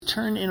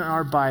turn in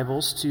our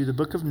Bibles to the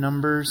book of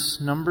Numbers,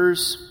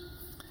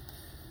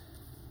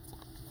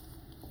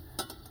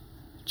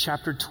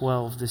 chapter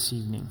 12 this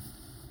evening.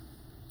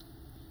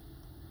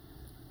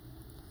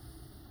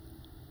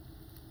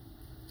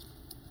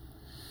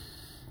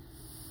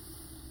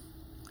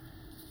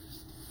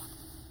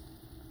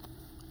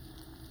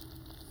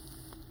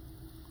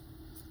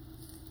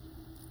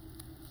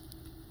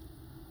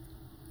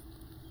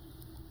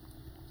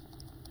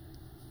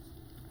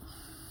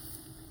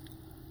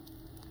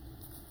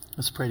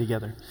 Let's pray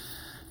together.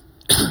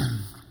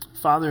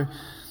 Father,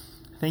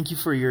 thank you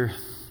for your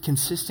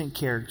consistent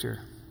character,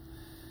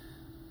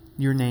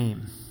 your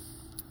name.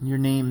 Your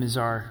name is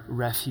our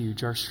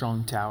refuge, our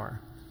strong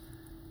tower.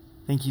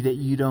 Thank you that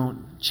you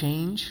don't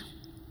change,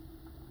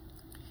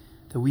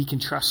 that we can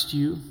trust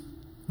you.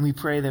 And we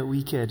pray that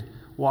we could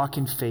walk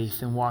in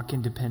faith and walk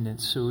in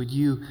dependence. So would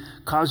you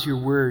cause your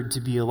word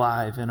to be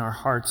alive in our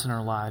hearts and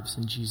our lives.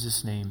 In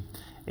Jesus' name,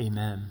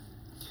 amen.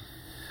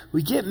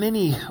 We get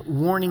many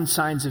warning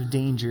signs of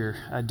danger,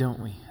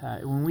 don't we?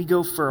 When we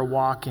go for a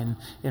walk in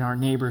our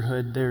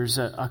neighborhood, there's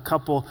a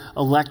couple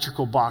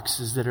electrical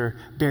boxes that are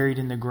buried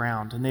in the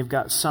ground, and they've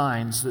got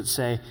signs that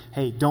say,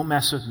 hey, don't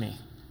mess with me.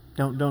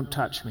 Don't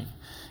touch me.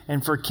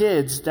 And for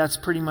kids, that's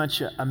pretty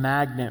much a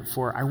magnet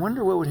for, I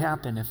wonder what would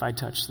happen if I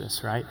touch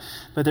this, right?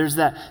 But there's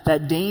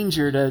that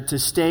danger to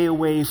stay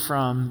away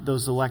from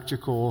those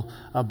electrical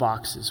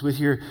boxes. With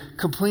your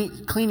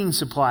complete cleaning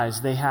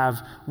supplies, they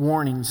have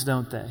warnings,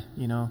 don't they?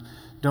 You know,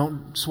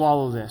 don't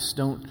swallow this,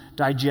 don't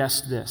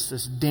digest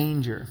this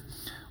danger.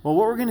 Well,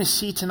 what we're going to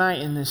see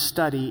tonight in this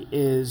study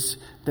is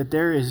that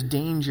there is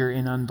danger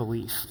in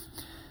unbelief.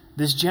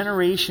 This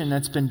generation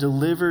that's been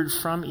delivered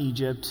from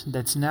Egypt,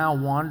 that's now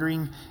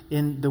wandering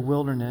in the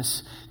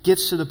wilderness,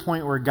 gets to the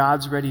point where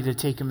God's ready to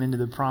take them into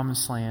the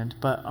promised land.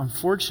 But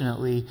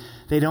unfortunately,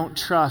 they don't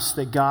trust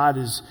that God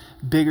is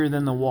bigger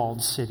than the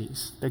walled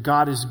cities, that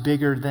God is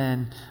bigger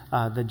than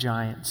the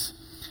giants.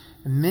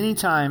 And many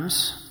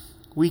times,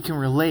 we can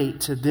relate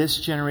to this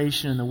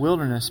generation in the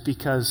wilderness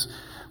because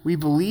we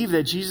believe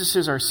that Jesus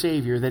is our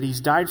Savior, that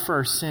He's died for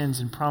our sins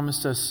and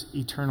promised us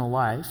eternal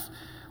life.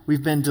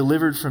 We've been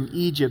delivered from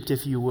Egypt,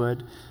 if you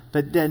would,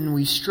 but then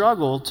we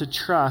struggle to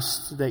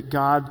trust that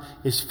God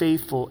is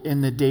faithful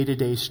in the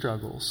day-to-day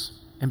struggles.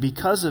 And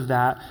because of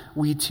that,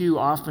 we too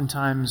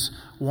oftentimes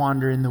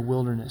wander in the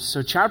wilderness.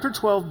 So chapter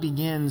 12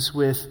 begins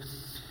with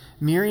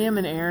Miriam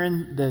and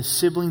Aaron, the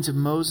siblings of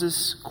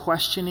Moses,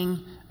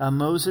 questioning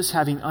Moses,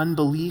 having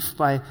unbelief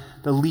by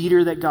the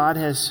leader that God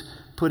has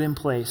put in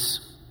place.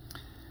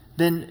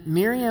 Then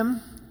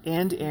Miriam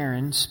and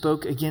Aaron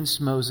spoke against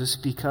Moses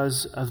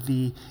because of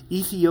the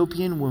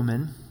Ethiopian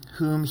woman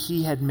whom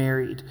he had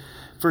married.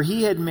 For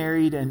he had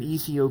married an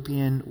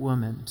Ethiopian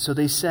woman. So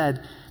they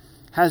said,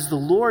 has the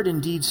Lord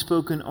indeed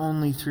spoken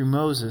only through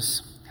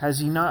Moses? Has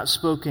he not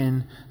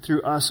spoken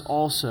through us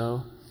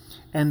also?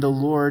 And the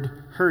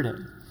Lord heard it.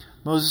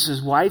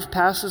 Moses' wife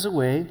passes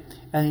away,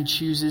 and he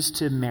chooses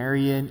to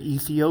marry an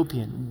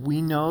Ethiopian.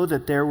 We know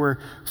that there were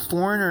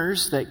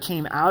foreigners that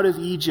came out of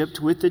Egypt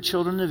with the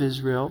children of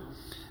Israel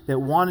that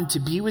wanted to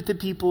be with the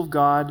people of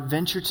God,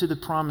 venture to the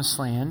promised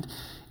land,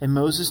 and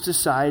Moses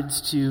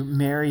decides to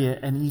marry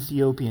an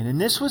Ethiopian.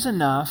 And this was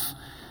enough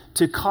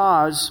to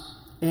cause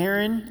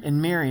Aaron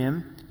and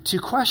Miriam to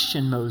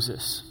question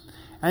Moses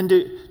and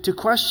to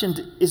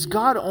question, is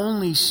God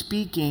only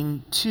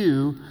speaking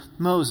to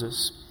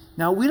Moses?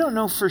 Now, we don't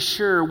know for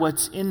sure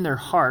what's in their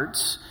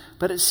hearts,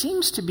 but it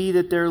seems to be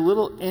that they're a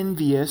little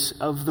envious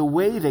of the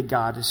way that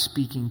God is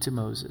speaking to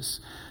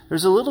Moses.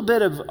 There's a little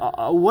bit of,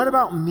 what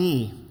about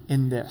me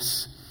in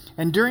this?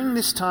 And during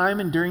this time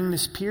and during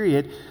this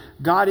period,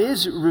 God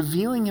is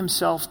revealing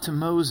himself to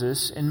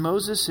Moses, and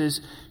Moses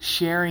is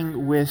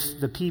sharing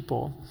with the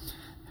people.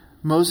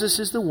 Moses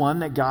is the one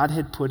that God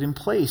had put in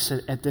place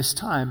at this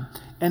time.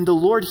 And the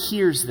Lord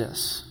hears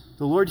this.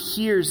 The Lord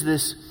hears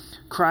this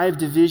cry of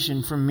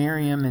division from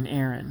Miriam and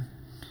Aaron.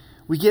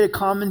 We get a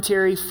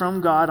commentary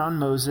from God on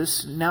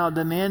Moses. Now,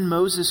 the man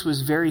Moses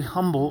was very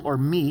humble or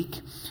meek,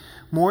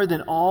 more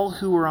than all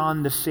who were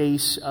on the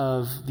face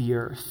of the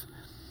earth.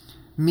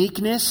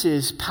 Meekness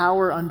is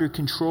power under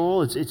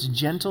control. It's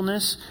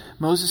gentleness.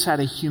 Moses had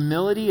a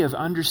humility of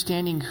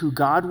understanding who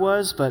God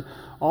was, but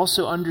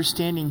also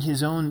understanding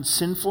his own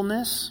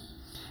sinfulness.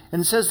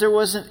 And it says there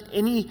wasn't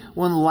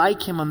anyone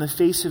like him on the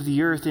face of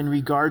the earth in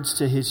regards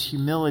to his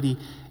humility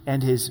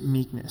and his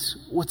meekness.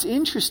 What's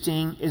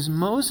interesting is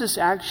Moses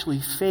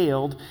actually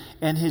failed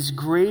in his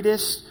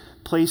greatest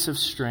place of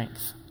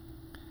strength.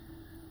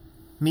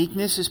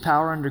 Meekness is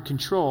power under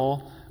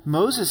control.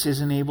 Moses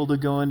isn't able to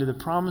go into the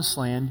promised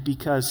land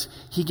because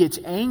he gets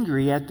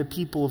angry at the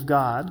people of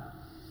God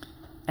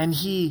and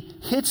he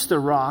hits the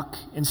rock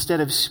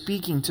instead of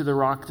speaking to the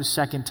rock the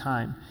second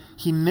time.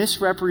 He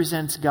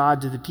misrepresents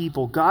God to the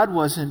people. God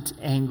wasn't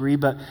angry,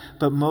 but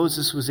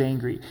Moses was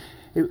angry.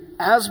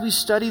 As we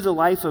study the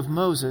life of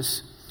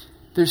Moses,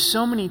 there's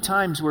so many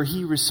times where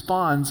he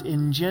responds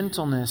in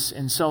gentleness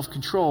and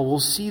self-control. We'll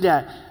see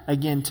that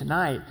again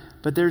tonight.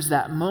 but there's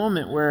that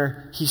moment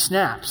where he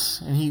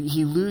snaps and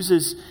he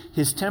loses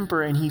his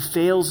temper and he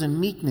fails in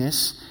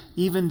meekness,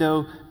 even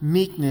though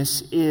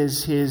meekness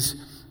is his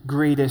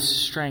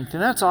greatest strength.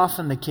 And that's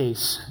often the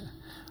case.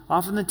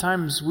 Often the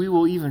times we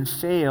will even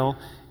fail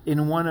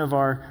in one of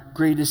our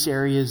greatest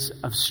areas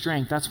of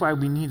strength. That's why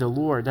we need the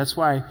Lord. That's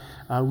why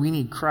we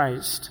need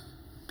Christ.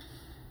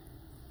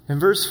 In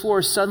verse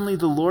 4, suddenly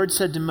the Lord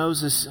said to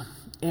Moses,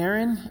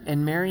 Aaron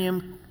and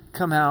Miriam,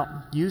 come out,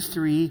 you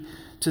three,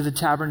 to the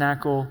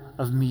tabernacle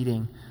of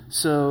meeting.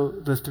 So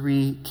the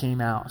three came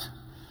out.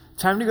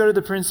 Time to go to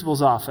the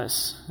principal's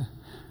office.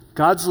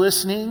 God's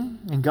listening,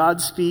 and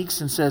God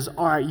speaks and says,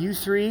 all right, you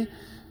three,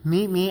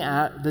 meet me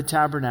at the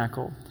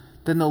tabernacle.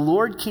 Then the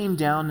Lord came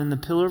down in the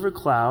pillar of a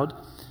cloud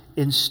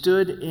and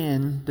stood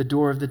in the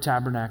door of the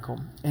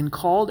tabernacle and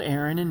called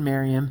Aaron and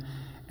Miriam,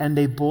 and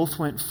they both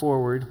went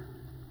forward.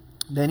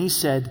 Then he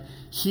said,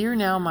 hear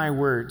now my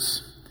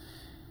words.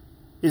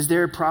 Is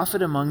there a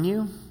prophet among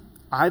you?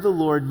 I, the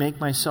Lord, make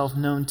myself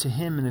known to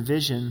him in a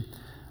vision.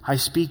 I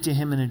speak to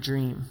him in a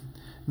dream.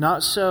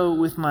 Not so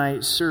with my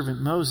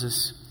servant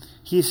Moses.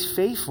 He is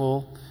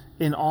faithful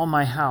in all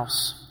my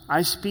house.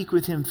 I speak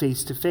with him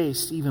face to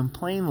face, even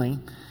plainly,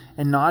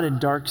 and not in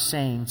dark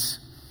sayings.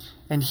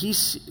 And he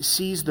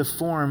sees the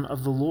form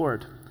of the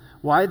Lord.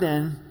 Why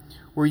then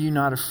were you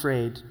not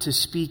afraid to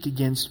speak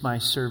against my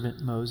servant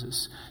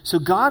Moses? So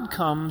God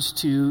comes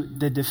to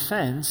the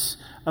defense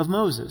of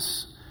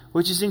Moses,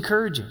 which is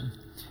encouraging.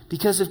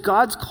 Because if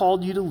God's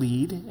called you to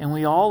lead, and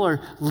we all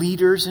are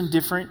leaders in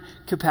different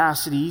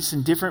capacities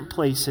in different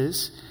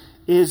places,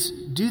 is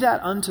do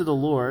that unto the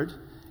Lord,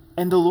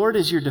 and the Lord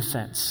is your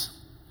defense.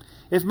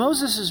 If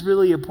Moses is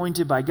really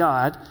appointed by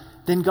God,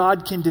 then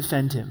God can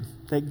defend him.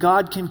 That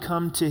God can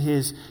come to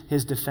his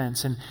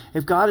defense. And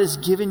if God has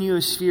given you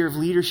a sphere of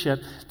leadership,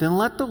 then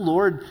let the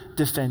Lord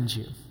defend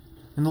you.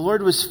 And the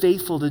Lord was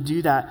faithful to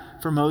do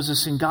that for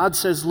Moses. And God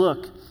says,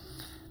 look,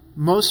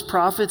 most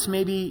prophets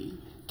maybe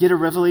get a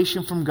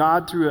revelation from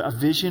God through a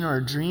vision or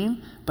a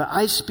dream, but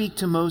I speak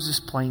to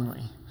Moses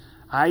plainly.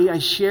 I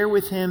share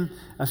with him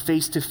a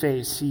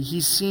face-to-face.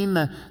 He's seen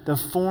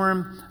the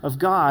form of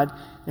God.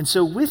 And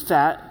so with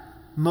that,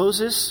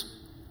 Miriam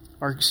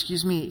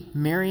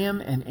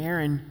and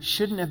Aaron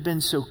shouldn't have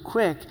been so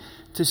quick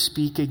to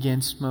speak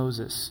against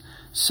Moses.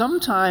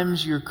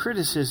 Sometimes your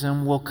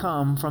criticism will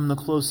come from the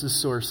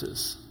closest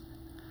sources.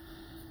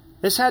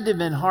 This had to have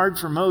been hard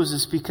for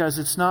Moses because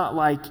it's not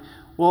like,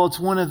 well, it's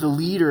one of the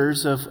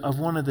leaders of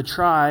one of the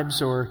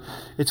tribes, or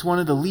it's one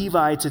of the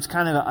Levites. It's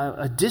kind of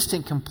a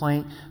distant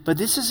complaint. But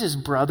this is his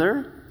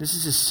brother. This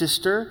is his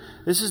sister.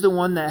 This is the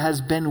one that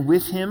has been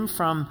with him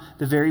from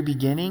the very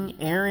beginning.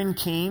 Aaron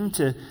came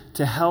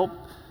to help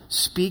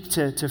speak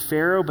to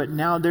Pharaoh, but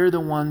now they're the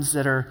ones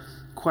that are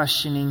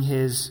questioning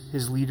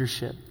his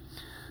leadership.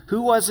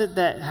 Who was it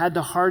that had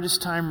the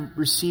hardest time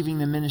receiving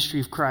the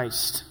ministry of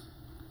Christ?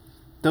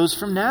 Those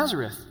from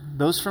Nazareth.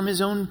 Those from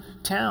his own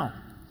town.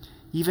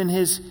 Even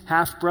his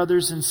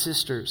half-brothers and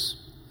sisters.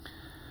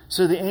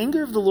 So the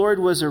anger of the Lord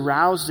was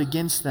aroused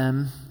against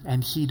them,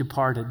 and he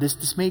departed.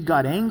 This made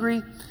God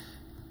angry.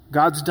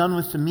 God's done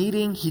with the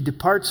meeting. He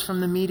departs from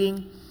the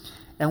meeting.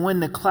 And when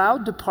the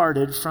cloud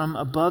departed from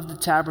above the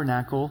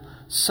tabernacle,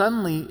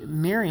 suddenly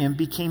Miriam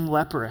became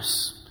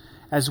leprous,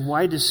 as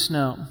white as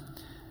snow.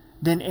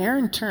 Then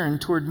Aaron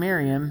turned toward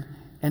Miriam,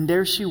 and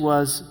there she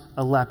was,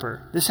 a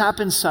leper. This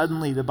happened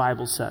suddenly, the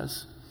Bible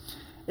says.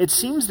 It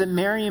seems that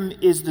Miriam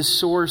is the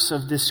source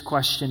of this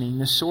questioning,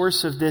 the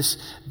source of this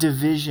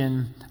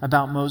division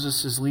about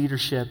Moses'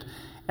 leadership.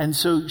 And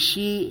so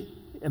she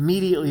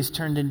immediately is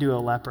turned into a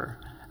leper.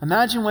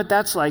 Imagine what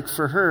that's like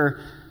for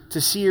her to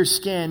see her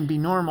skin be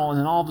normal and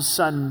then all of a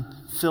sudden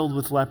filled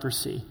with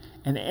leprosy.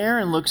 And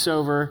Aaron looks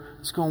over,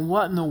 is going,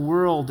 what in the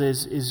world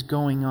is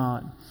going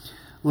on?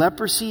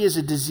 Leprosy is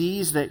a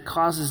disease that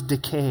causes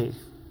decay,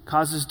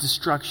 causes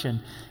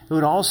destruction. It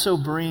would also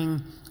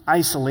bring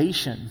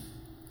isolation.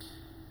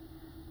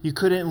 You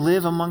couldn't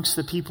live amongst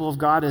the people of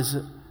God as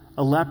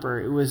a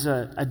leper. It was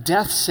a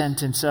death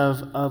sentence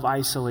of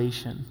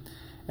isolation.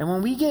 And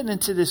when we get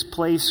into this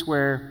place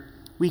where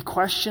we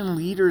question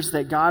leaders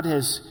that God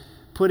has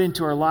put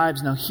into our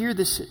lives, now hear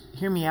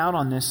me out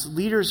on this.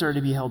 Leaders are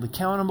to be held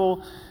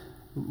accountable.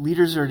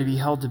 Leaders are to be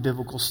held to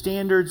biblical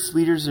standards.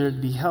 Leaders are to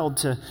be held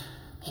to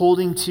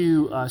holding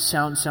to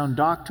sound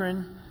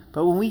doctrine.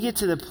 But when we get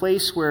to the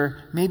place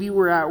where maybe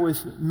we're at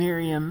with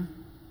Miriam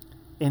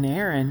and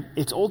Aaron,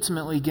 it's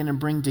ultimately going to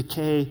bring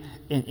decay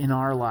in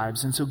our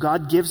lives. And so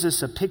God gives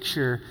us a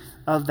picture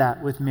of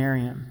that with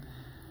Miriam.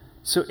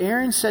 So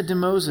Aaron said to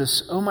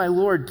Moses, "O my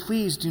Lord,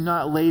 please do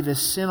not lay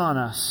this sin on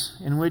us,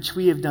 in which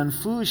we have done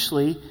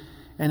foolishly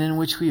and in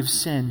which we have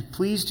sinned.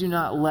 Please do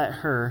not let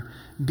her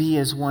be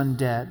as one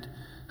dead,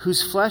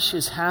 whose flesh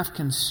is half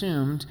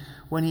consumed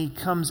when he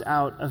comes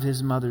out of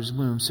his mother's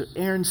womb." So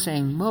Aaron's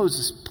saying,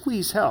 Moses,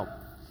 please help.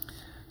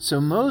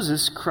 So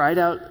Moses cried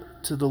out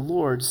to the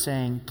Lord,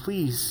 saying,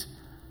 "Please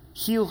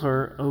heal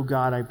her, O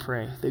God, I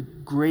pray." The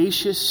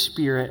gracious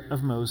spirit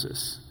of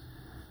Moses.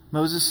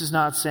 Moses is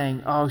not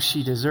saying, "Oh,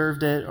 she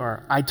deserved it,"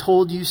 or "I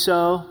told you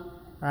so."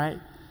 right?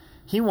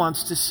 He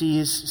wants to see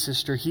his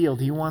sister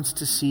healed. He wants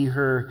to see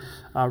her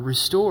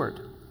restored.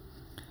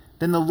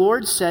 Then the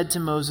Lord said to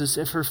Moses,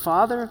 if her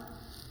father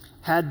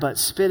had but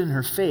spit in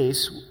her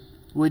face,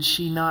 would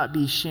she not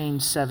be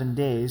shamed 7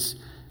 days?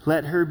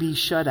 Let her be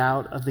shut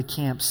out of the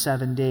camp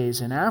 7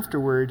 days, and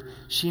afterward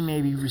she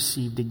may be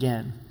received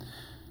again.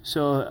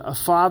 So a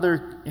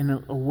father,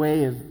 in a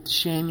way of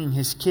shaming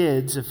his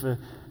kids, if a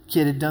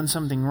kid had done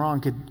something wrong,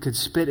 could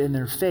spit in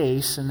their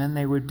face, and then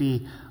they would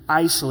be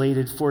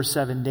isolated for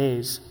 7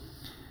 days.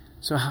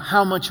 So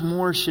how much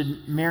more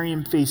should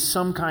Miriam face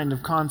some kind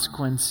of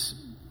consequence?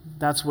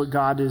 That's what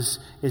God is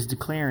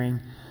declaring.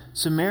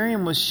 So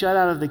Miriam was shut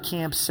out of the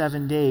camp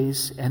 7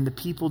 days, and the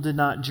people did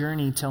not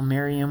journey till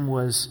Miriam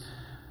was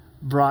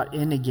brought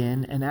in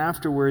again. And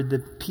afterward, the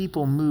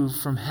people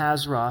moved from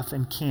Hazeroth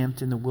and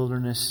camped in the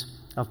wilderness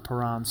of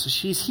Paran. So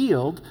she's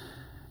healed.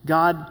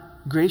 God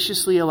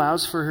graciously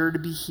allows for her to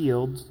be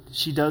healed.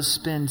 She does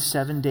spend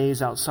 7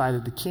 days outside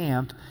of the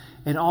camp,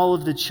 and all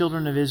of the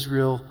children of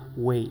Israel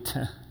wait.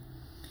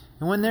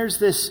 And when there's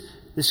this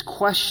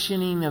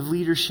questioning of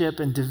leadership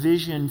and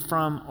division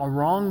from a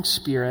wrong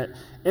spirit,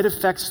 it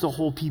affects the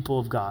whole people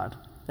of God.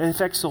 It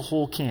affects the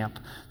whole camp.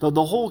 Though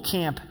the whole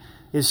camp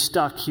is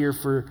stuck here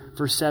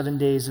for 7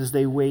 days as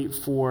they wait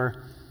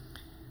for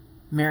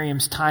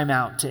Miriam's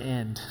timeout to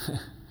end,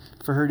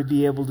 for her to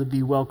be able to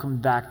be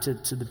welcomed back to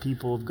the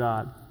people of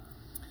God.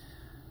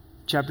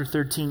 Chapter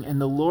 13, and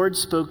the Lord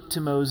spoke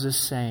to Moses,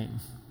 saying,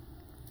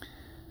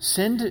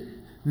 send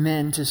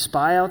men to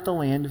spy out the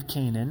land of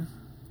Canaan,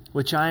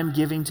 which I am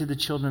giving to the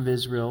children of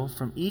Israel.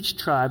 From each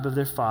tribe of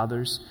their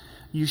fathers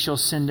you shall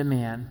send a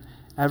man,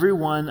 every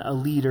one a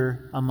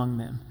leader among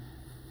them.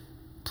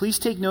 Please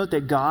take note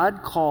that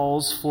God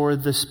calls for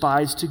the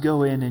spies to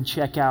go in and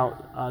check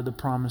out the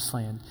promised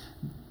land.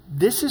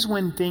 This is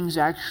when things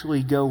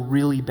actually go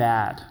really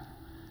bad.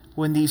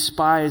 When these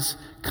spies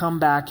come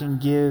back and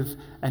give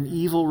an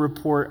evil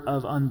report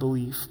of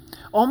unbelief.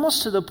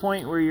 Almost to the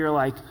point where you're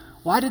like,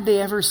 why did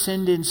they ever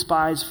send in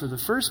spies for the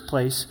first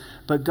place?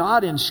 But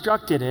God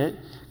instructed it,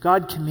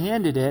 God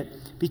commanded it,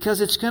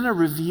 because it's going to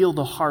reveal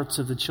the hearts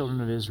of the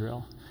children of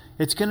Israel.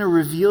 It's going to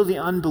reveal the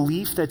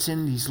unbelief that's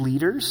in these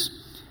leaders,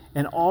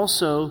 and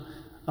also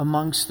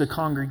amongst the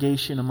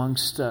congregation,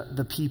 amongst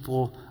the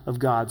people of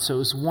God. So it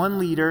was one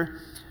leader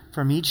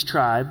from each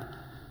tribe.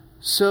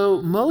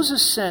 So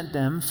Moses sent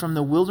them from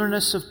the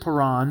wilderness of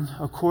Paran,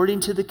 according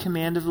to the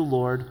command of the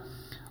Lord,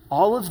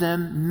 all of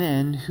them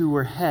men who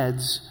were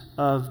heads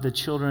of the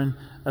children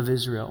of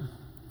Israel.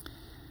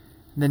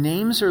 The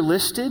names are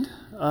listed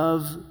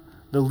of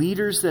the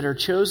leaders that are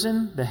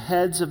chosen, the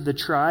heads of the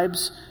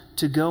tribes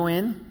to go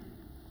in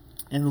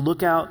and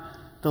look out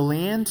the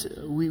land.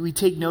 We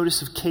take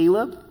notice of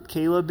Caleb.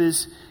 Caleb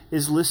is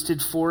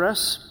listed for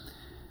us.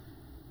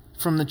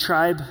 From the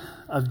tribe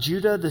of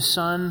Judah,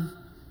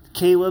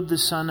 Caleb, the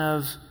son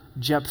of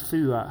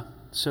Jephthah.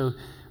 So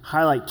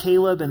highlight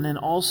Caleb, and then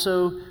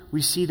also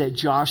we see that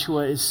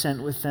Joshua is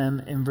sent with them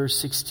in verse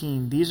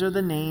 16. These are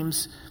the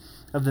names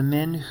of the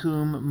men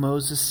whom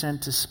Moses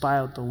sent to spy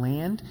out the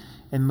land.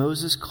 And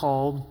Moses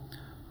called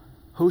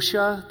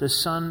Hoshea, the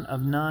son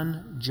of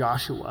Nun,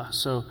 Joshua.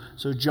 So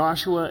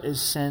Joshua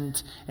is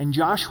sent. And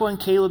Joshua and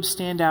Caleb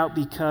stand out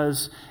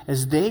because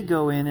as they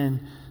go in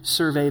and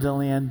survey the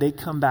land, they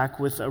come back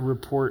with a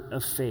report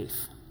of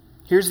faith.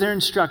 Here's their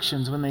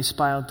instructions when they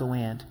spy out the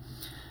land.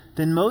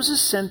 Then Moses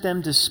sent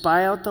them to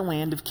spy out the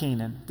land of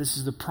Canaan. This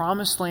is the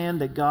promised land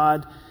that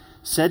God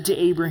said to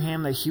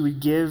Abraham that he would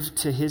give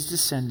to his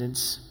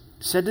descendants.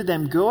 Said to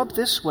them, go up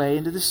this way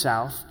into the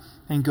south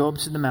and go up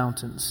to the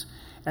mountains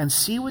and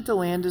see what the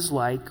land is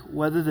like,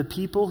 whether the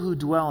people who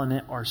dwell in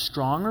it are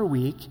strong or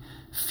weak,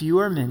 few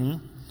or many,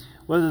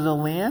 whether the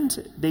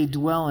land they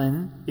dwell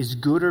in is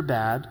good or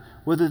bad,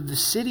 whether the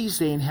cities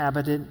they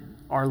inhabit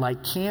are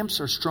like camps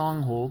or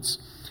strongholds,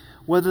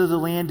 whether the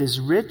land is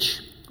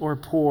rich or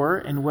poor,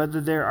 and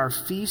whether there are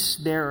feasts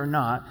there or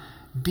not.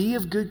 Be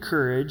of good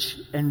courage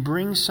and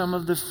bring some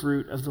of the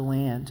fruit of the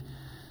land.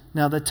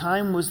 Now the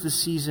time was the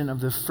season of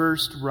the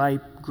first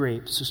ripe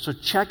grapes. So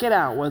check it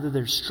out, whether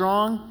they're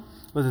strong,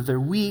 whether they're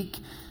weak,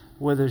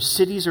 whether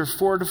cities are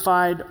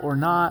fortified or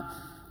not.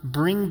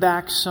 Bring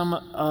back some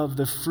of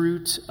the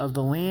fruit of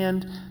the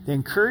land. The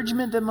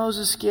encouragement that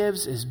Moses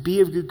gives is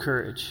be of good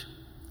courage.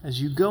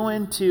 As you go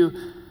into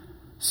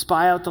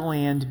spy out the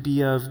land,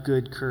 be of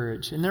good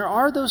courage. And there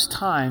are those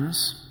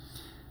times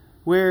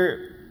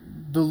where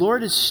the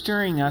Lord is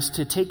stirring us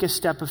to take a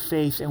step of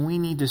faith and we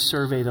need to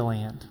survey the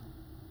land.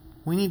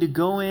 We need to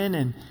go in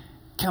and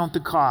count the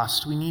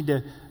cost. We need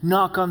to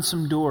knock on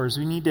some doors.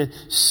 We need to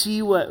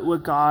see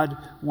what God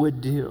would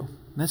do.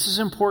 And this is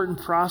an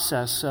important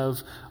process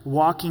of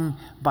walking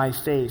by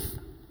faith.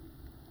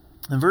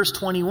 In verse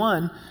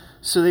 21,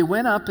 so they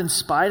went up and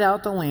spied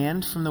out the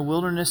land from the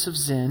wilderness of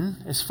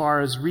Zin as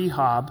far as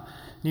Rehob,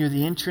 near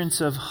the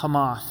entrance of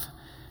Hamath.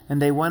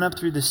 And they went up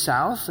through the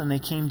south, and they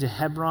came to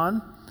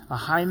Hebron,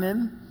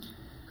 Ahimim,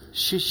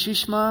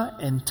 Shishma,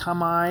 and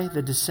Tamai.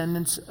 The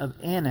descendants of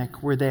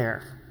Anak were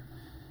there.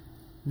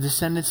 The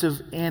descendants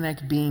of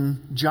Anak being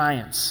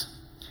giants.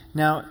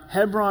 Now,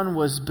 Hebron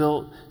was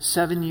built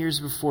 7 years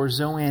before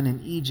Zoan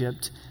in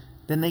Egypt.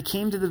 Then they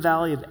came to the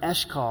valley of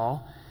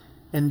Eshcol,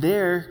 and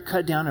there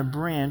cut down a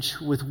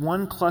branch with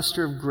one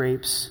cluster of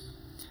grapes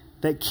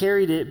that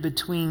carried it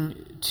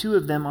between two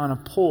of them on a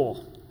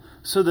pole.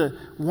 So the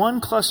one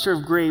cluster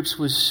of grapes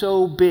was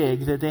so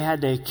big that they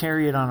had to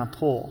carry it on a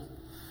pole.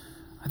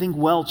 I think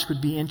Welch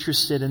would be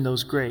interested in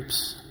those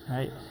grapes,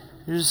 right?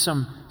 There's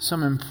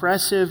some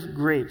impressive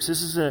grapes.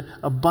 This is an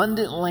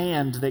abundant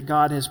land that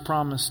God has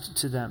promised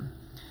to them.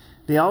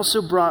 They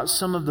also brought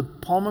some of the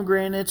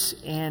pomegranates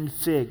and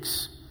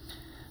figs.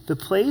 The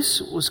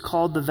place was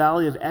called the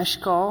Valley of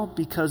Eshcol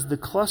because the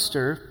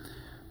cluster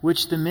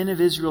which the men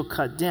of Israel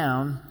cut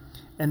down,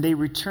 and they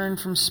returned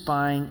from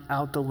spying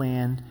out the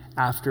land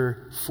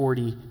after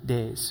 40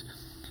 days.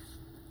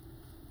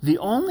 The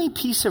only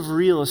piece of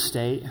real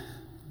estate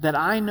that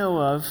I know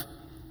of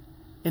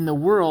in the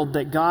world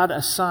that God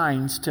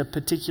assigns to a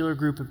particular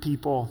group of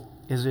people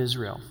is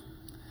Israel.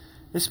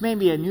 This may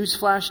be a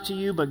newsflash to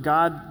you, but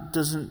God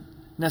doesn't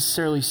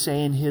necessarily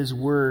say in His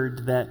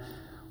Word that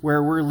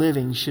where we're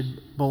living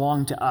should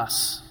belong to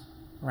us,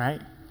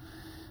 right?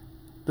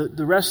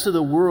 The rest of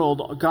the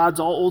world, God's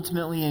all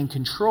ultimately in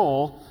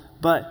control,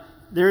 but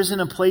there isn't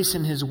a place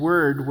in His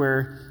Word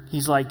where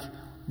He's like,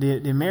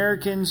 the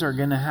Americans are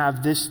going to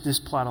have this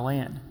plot of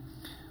land.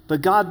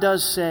 But God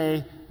does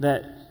say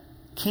that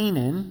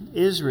Canaan,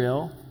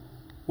 Israel,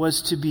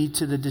 was to be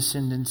to the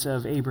descendants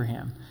of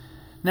Abraham.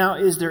 Now,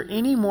 is there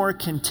any more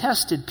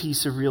contested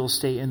piece of real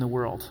estate in the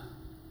world?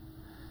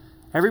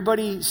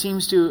 Everybody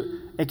seems to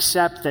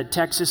accept that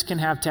Texas can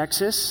have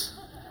Texas.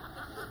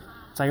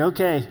 It's like,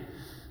 okay,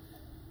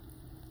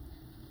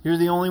 you're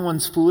the only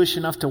ones foolish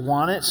enough to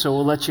want it, so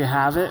we'll let you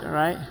have it,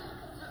 right?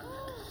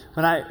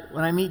 When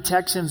I meet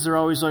Texans, they're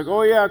always like,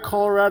 oh yeah,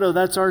 Colorado,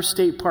 that's our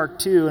state park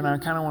too. And I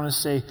kind of want to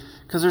say,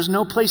 because there's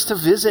no place to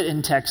visit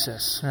in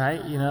Texas,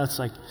 right? You know, it's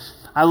like,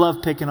 I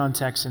love picking on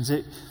Texans.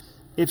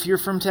 If you're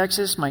from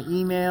Texas, my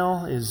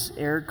email is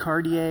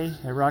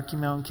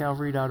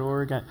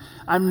ericcartier@rockymountaincalvary.org.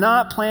 I'm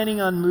not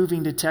planning on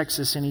moving to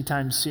Texas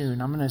anytime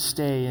soon. I'm going to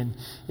stay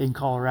in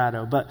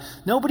Colorado. But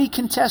nobody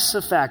contests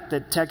the fact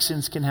that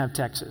Texans can have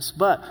Texas.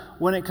 But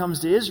when it comes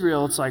to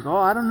Israel, it's like, oh,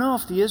 I don't know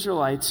if the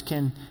Israelites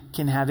can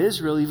have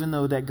Israel, even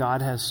though that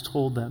God has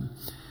told them.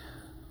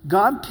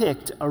 God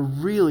picked a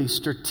really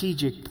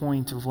strategic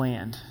point of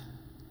land.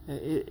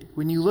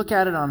 When you look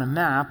at it on a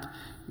map,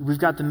 we've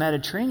got the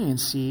Mediterranean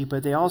Sea,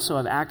 but they also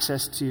have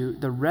access to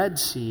the Red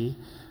Sea,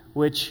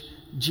 which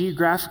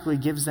geographically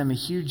gives them a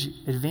huge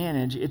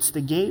advantage. It's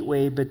the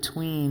gateway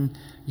between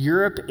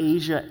Europe,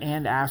 Asia,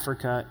 and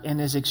Africa,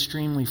 and is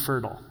extremely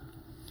fertile.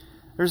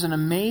 There's an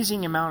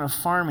amazing amount of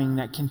farming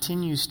that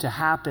continues to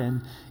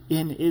happen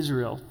in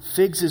Israel.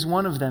 Figs is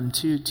one of them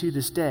to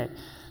this day.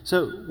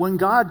 So when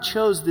God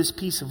chose this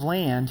piece of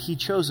land, He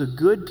chose a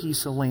good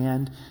piece of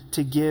land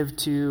to give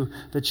to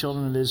the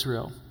children of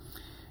Israel.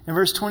 In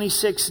verse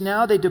 26,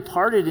 now they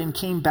departed and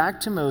came back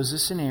to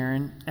Moses and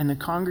Aaron and the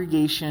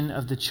congregation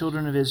of the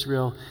children of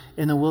Israel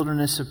in the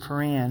wilderness of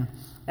Paran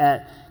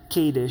at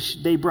Kadesh.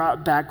 They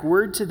brought back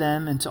word to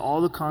them and to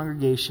all the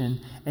congregation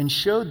and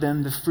showed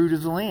them the fruit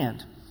of the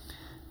land.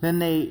 Then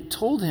they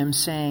told him,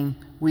 saying,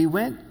 we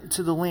went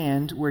to the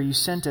land where you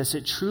sent us.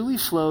 It truly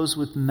flows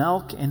with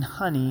milk and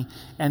honey,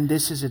 and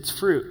this is its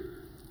fruit.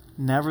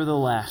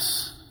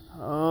 Nevertheless,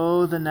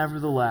 oh, the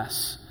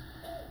nevertheless.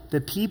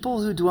 The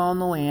people who dwell in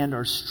the land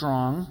are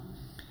strong.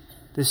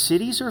 The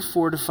cities are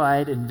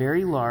fortified and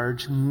very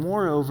large.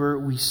 Moreover,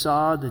 we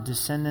saw the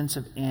descendants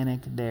of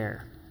Anak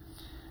there.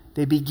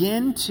 They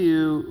begin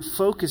to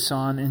focus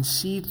on and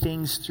see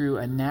things through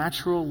a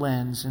natural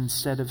lens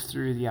instead of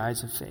through the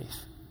eyes of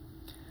faith.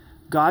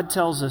 God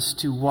tells us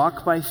to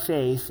walk by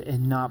faith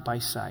and not by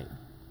sight.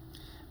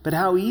 But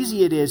how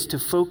easy it is to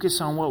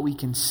focus on what we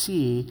can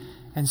see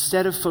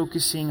instead of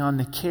focusing on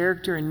the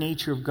character and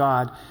nature of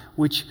God,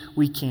 which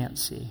we can't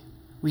see.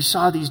 We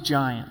saw these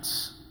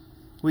giants.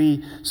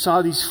 We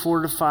saw these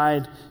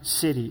fortified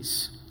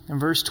cities. In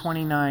verse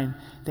 29,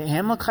 the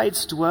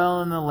Amalekites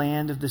dwell in the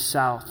land of the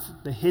south.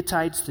 The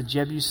Hittites, the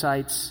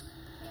Jebusites,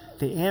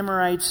 the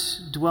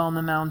Amorites dwell in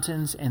the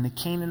mountains, and the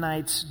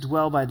Canaanites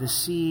dwell by the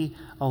sea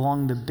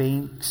along the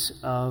banks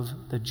of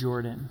the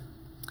Jordan.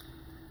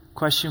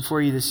 Question for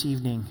you this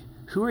evening.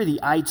 Who are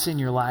the ites in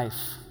your life?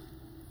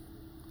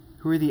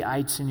 Who are the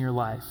ites in your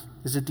life?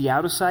 Is it the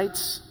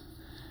out-of-sights?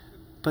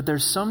 But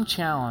there's some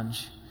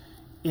challenge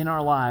in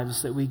our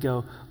lives that we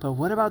go, but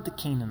what about the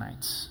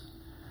Canaanites?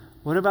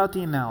 What about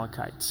the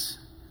Amalekites?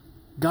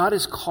 God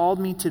has called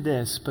me to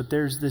this, but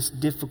there's this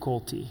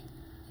difficulty,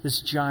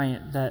 this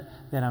giant that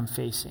I'm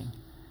facing.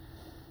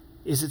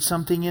 Is it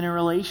something in a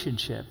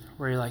relationship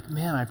where you're like,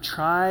 man, I've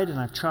tried and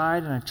I've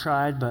tried and I've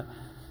tried, but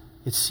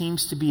it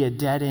seems to be a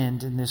dead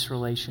end in this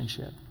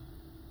relationship?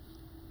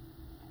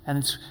 And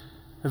it's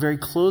a very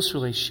close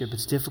relationship.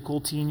 It's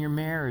difficulty in your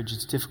marriage.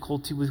 It's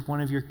difficulty with one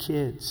of your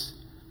kids.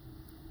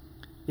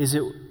 Is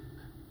it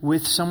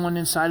with someone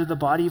inside of the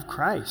body of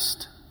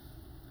Christ?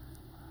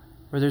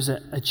 Where there's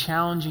a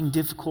challenging,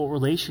 difficult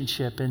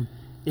relationship, and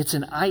It's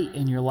an it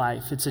in your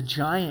life. It's a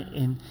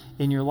giant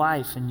in your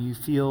life, and you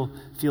feel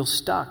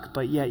stuck,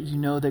 but yet you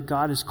know that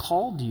God has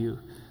called you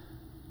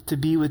to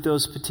be with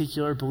those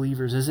particular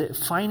believers? Is it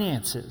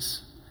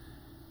finances?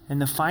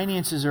 And the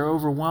finances are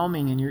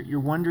overwhelming, and you're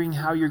wondering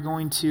how you're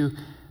going to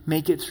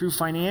make it through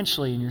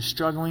financially, and you're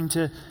struggling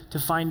to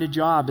find a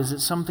job. Is it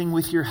something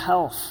with your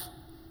health?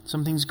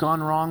 Something's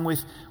gone wrong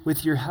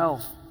with your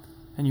health,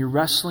 and you're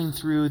wrestling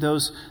through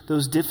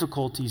those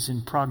difficulties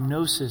and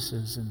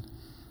prognoses. And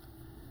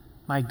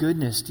my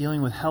goodness,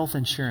 dealing with health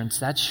insurance,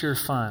 that's sure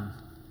fun,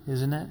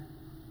 isn't it?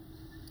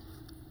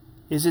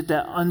 Is it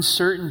that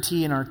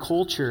uncertainty in our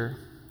culture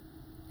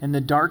and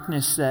the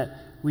darkness that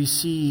we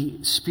see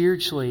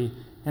spiritually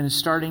and is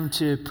starting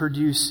to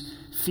produce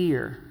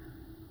fear?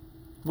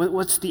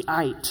 What's the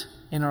it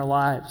in our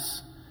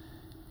lives?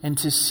 And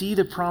to see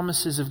the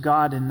promises of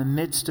God in the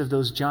midst of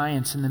those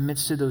giants, in the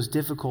midst of those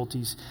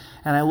difficulties.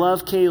 And I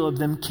love Caleb.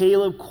 Then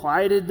Caleb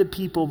quieted the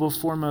people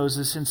before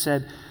Moses and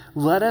said,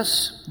 "Let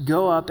us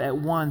go up at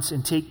once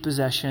and take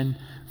possession,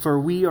 for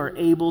we are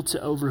able to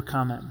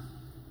overcome him."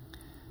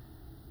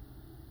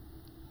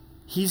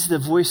 He's the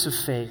voice of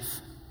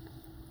faith.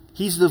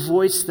 He's the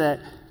voice that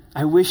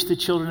I wish the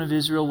children of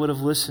Israel would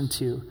have listened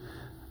to.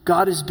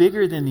 God is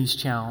bigger than these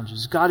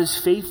challenges. God is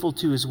faithful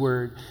to his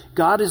word.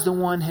 God is the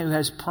one who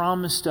has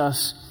promised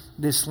us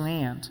this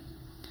land.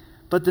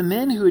 But the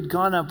men who had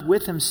gone up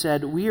with him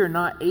said, "We are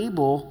not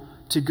able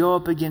to go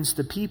up against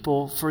the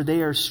people, for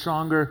they are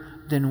stronger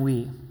than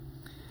we."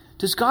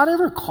 Does God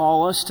ever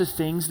call us to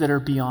things that are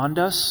beyond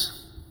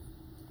us?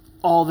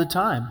 All the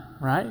time,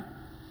 right?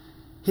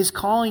 His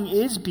calling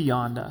is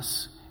beyond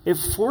us. It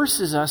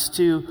forces us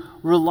to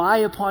rely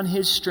upon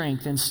his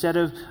strength instead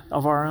of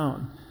our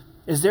own.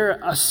 Is there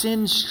a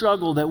sin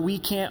struggle that we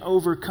can't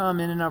overcome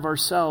in and of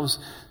ourselves?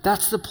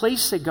 That's the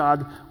place that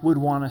God would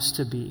want us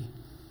to be.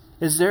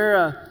 Is there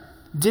a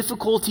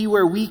difficulty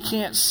where we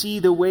can't see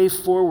the way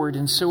forward,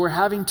 and so we're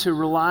having to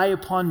rely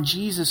upon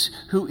Jesus,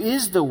 who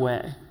is the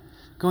way?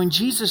 Going,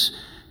 "Jesus,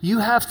 you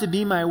have to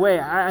be my way.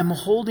 I'm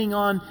holding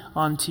on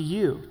to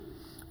you."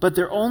 But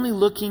they're only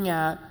looking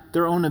at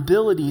their own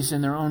abilities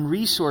and their own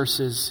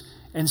resources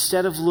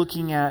instead of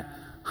looking at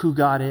who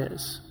God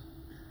is.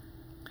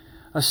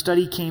 A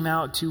study came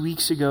out 2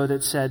 weeks ago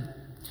that said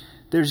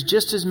there's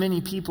just as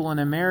many people in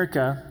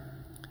America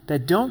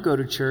that don't go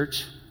to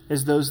church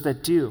as those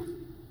that do.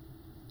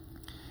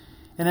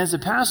 And as a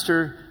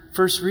pastor,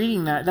 first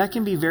reading that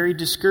can be very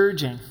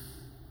discouraging,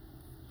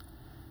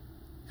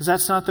 because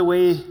that's not the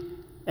way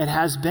it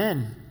has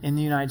been in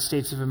the United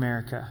States of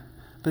America.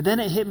 But then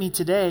it hit me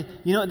today,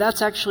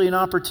 that's actually an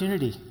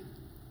opportunity.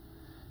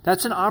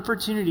 That's an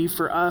opportunity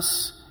for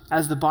us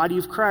as the body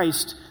of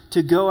Christ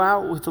to go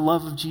out with the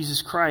love of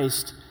Jesus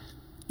Christ,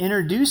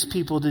 introduce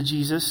people to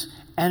Jesus,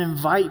 and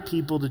invite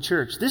people to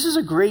church. This is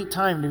a great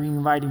time to be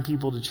inviting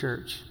people to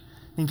church.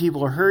 I think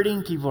people are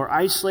hurting, people are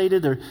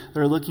isolated,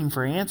 they're looking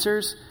for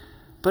answers.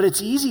 But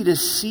it's easy to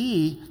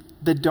see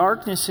the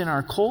darkness in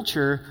our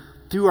culture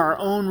through our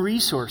own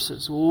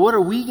resources. Well, what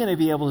are we going to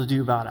be able to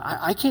do about it?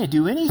 I can't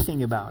do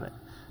anything about it,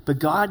 but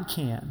God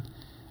can.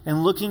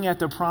 And looking at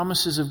the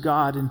promises of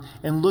God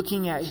and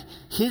looking at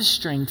his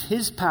strength,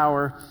 his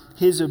power,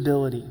 his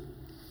ability.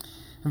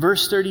 In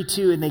verse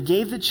 32, "And they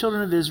gave the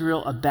children of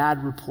Israel a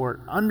bad report."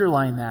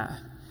 Underline that.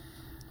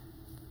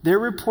 Their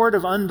report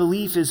of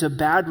unbelief is a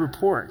bad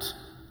report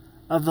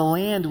of the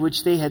land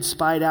which they had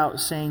spied out,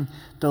 saying,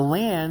 "The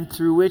land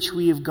through which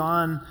we have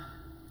gone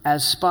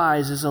as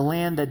spies is a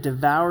land that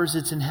devours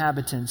its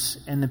inhabitants,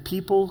 and the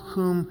people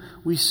whom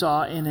we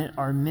saw in it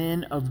are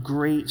men of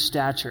great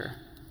stature.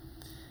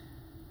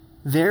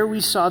 There we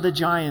saw the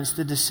giants,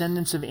 the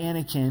descendants of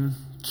Anakim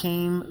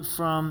came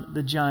from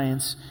the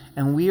giants,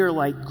 and we are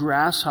like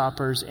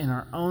grasshoppers in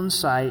our own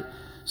sight,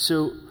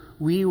 so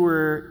we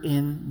were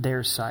in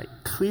their sight."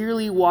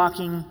 Clearly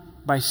walking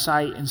by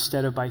sight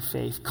instead of by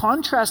faith.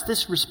 Contrast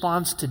this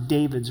response to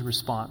David's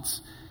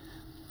response.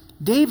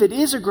 David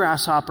is a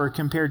grasshopper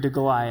compared to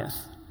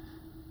Goliath,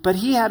 but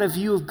he had a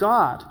view of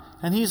God,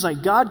 and he's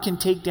like, God can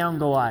take down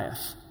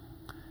Goliath.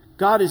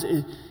 God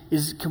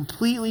is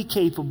completely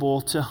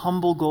capable to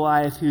humble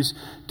Goliath, who's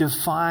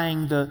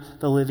defying the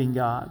living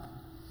God.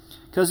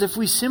 Because if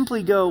we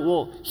simply go,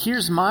 well,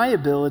 here's my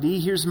ability,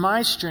 here's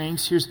my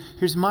strengths,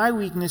 here's my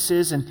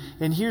weaknesses,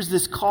 and here's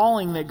this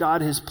calling that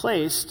God has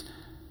placed,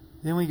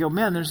 then we go,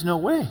 man, there's no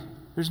way.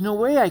 There's no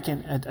way I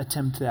can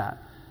attempt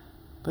that.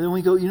 But then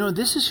we go,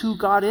 this is who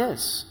God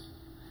is.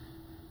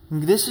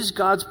 And this is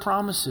God's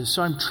promises.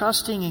 So I'm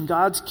trusting in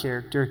God's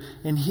character,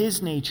 in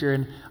his nature,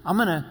 and I'm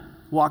going to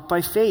walk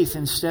by faith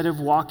instead of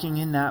walking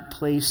in that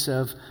place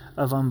of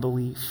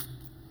unbelief.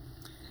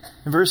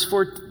 In verse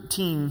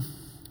 14,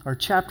 or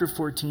chapter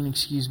 14,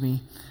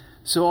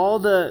 so all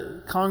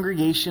the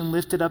congregation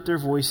lifted up their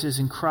voices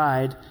and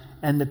cried,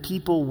 and the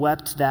people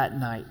wept that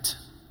night.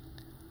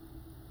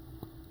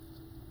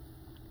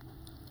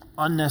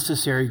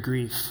 Unnecessary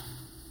grief.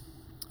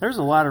 There's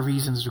a lot of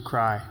reasons to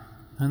cry.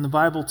 And the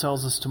Bible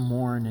tells us to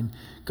mourn, and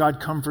God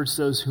comforts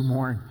those who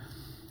mourn.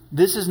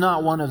 This is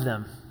not one of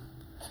them.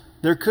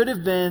 There could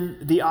have been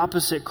the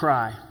opposite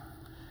cry.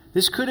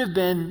 This could have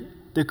been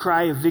the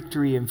cry of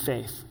victory and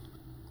faith,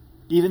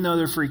 even though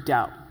they're freaked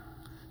out.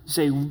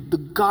 Say,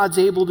 God's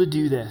able to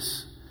do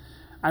this.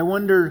 I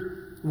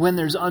wonder when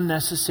there's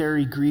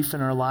unnecessary grief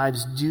in our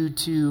lives due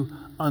to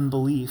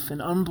unbelief.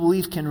 And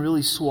unbelief can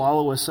really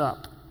swallow us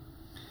up.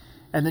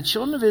 And the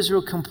children of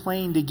Israel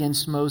complained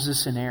against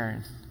Moses and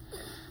Aaron.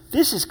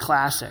 This is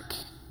classic,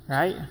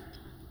 right?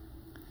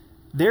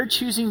 They're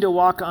choosing to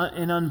walk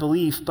in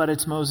unbelief, but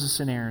it's Moses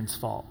and Aaron's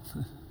fault.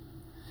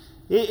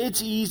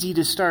 It's easy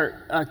to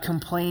start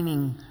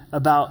complaining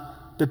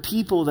about the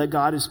people that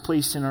God has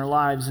placed in our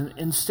lives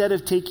instead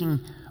of taking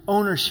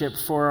ownership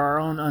for our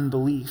own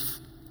unbelief.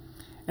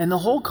 And the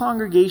whole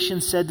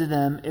congregation said to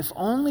them, if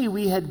only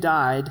we had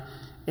died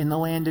in the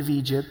land of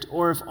Egypt,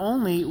 or if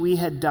only we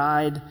had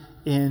died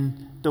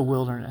in the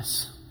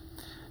wilderness.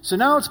 So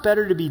now it's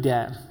better to be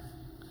dead.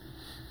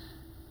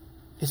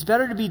 It's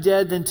better to be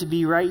dead than to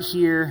be right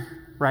here,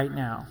 right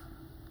now.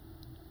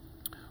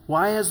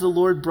 Why has the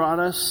Lord brought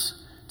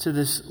us to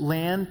this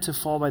land to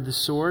fall by the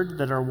sword,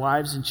 that our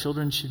wives and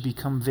children should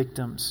become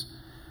victims?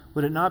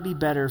 Would it not be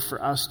better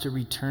for us to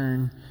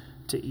return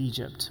to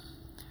Egypt?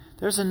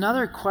 There's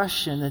another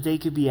question that they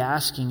could be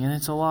asking, and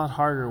it's a lot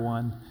harder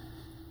one,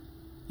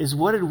 is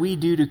what did we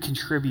do to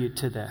contribute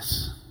to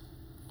this?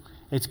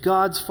 It's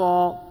God's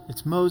fault.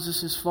 It's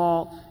Moses'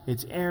 fault.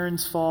 It's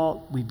Aaron's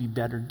fault. We'd be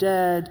better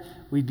dead.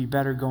 We'd be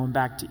better going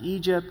back to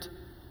Egypt.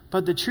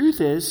 But the truth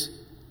is,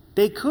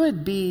 they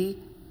could be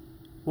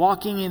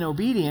walking in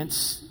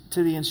obedience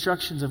to the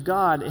instructions of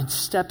God and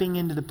stepping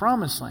into the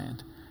promised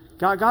land.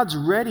 God's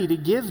ready to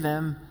give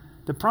them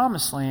the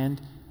promised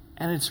land,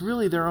 and it's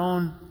really their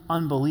own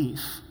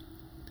unbelief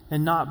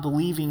and not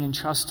believing and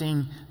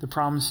trusting the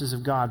promises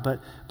of God.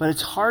 But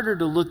it's harder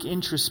to look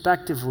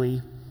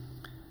introspectively.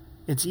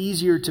 It's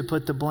easier to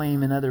put the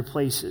blame in other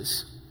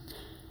places.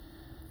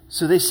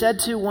 So they said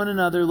to one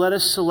another, let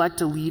us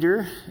select a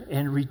leader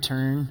and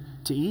return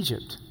to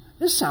Egypt.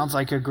 This sounds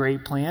like a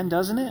great plan,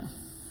 doesn't it?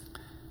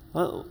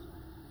 Well,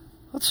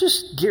 let's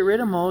just get rid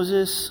of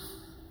Moses,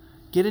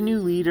 get a new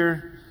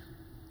leader.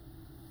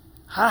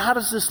 How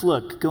does this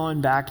look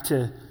going back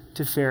to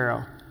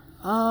Pharaoh?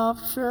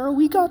 Pharaoh,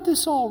 we got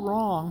this all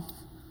wrong.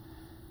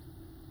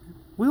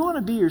 We want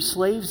to be your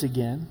slaves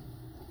again.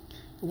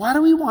 Why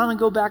do we want to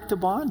go back to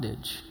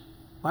bondage?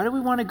 Why do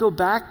we want to go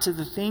back to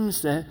the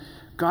things that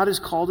God has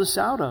called us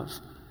out of?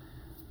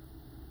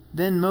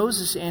 Then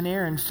Moses and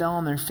Aaron fell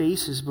on their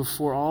faces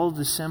before all of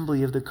the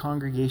assembly of the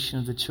congregation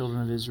of the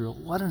children of Israel.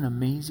 What an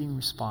amazing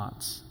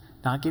response.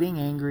 Not getting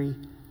angry,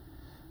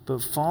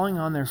 but falling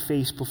on their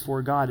face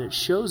before God. It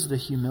shows the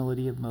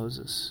humility of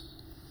Moses.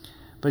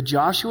 But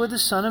Joshua the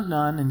son of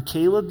Nun and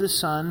Caleb the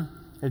son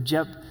of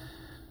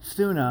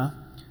Jephunneh,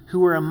 who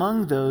were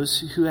among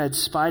those who had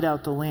spied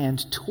out the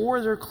land,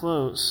 tore their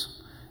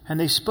clothes. And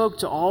they spoke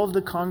to all of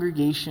the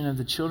congregation of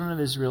the children of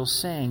Israel,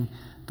 saying,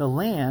 the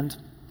land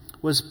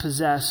was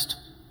passed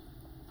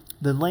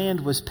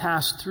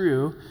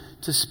through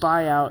to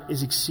spy out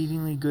is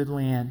exceedingly good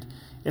land.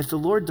 If the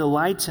Lord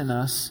delights in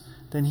us,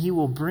 then he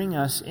will bring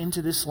us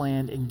into this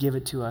land and give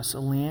it to us,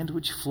 a land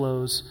which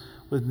flows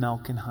with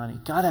milk and honey.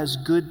 God has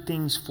good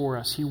things for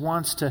us. He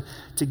wants to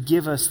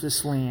give us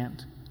this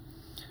land.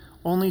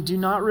 Only do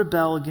not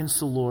rebel against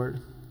the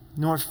Lord,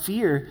 nor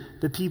fear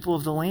the people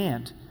of the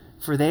land,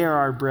 for they are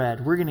our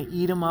bread. We're going to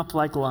eat them up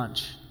like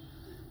lunch.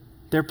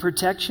 Their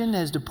protection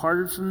has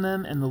departed from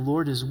them, and the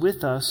Lord is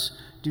with us.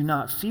 Do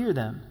not fear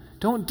them.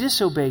 Don't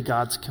disobey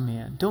God's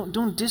command.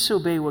 Don't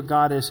disobey what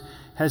God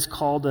has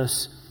called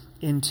us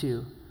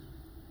into.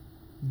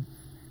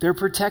 Their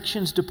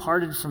protection's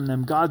departed from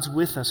them. God's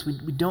with us.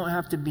 We don't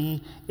have to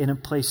be in a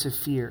place of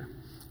fear.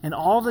 And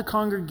all the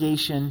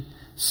congregation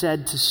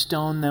said to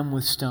stone them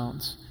with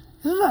stones.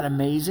 Isn't that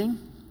amazing?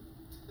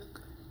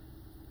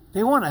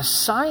 They want to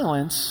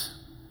silence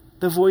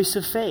the voice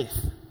of faith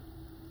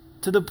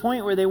to the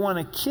point where they want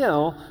to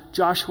kill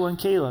Joshua and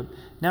Caleb.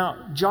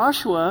 Now,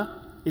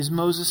 Joshua is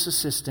Moses'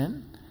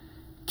 assistant.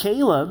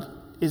 Caleb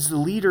is the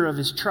leader of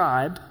his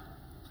tribe.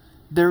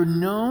 They're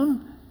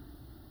known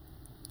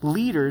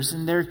leaders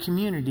in their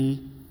community,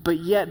 but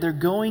yet they're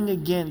going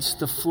against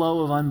the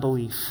flow of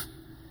unbelief.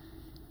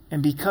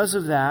 And because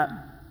of that,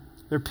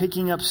 they're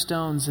picking up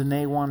stones and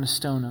they want to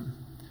stone him.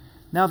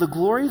 Now the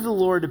glory of the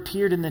Lord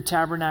appeared in the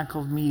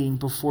tabernacle of meeting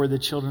before the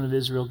children of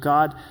Israel.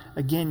 God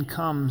again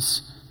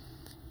comes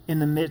in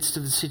the midst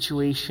of the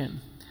situation.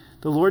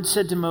 The Lord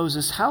said to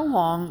Moses, how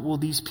long will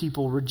these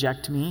people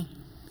reject me?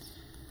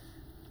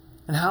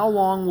 And how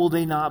long will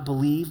they not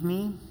believe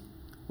me?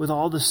 With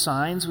all the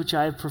signs which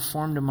I have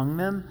performed among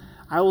them,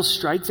 I will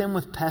strike them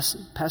with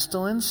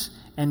pestilence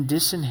and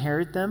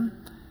disinherit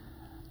them.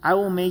 I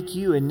will make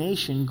you a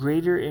nation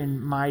greater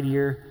and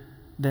mightier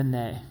than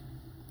they.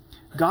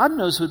 God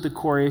knows what the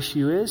core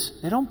issue is.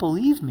 They don't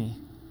believe me.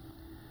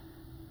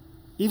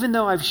 Even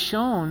though I've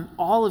shown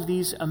all of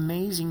these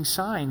amazing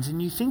signs,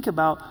 and you think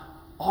about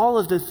all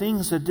of the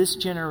things that this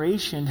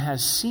generation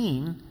has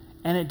seen,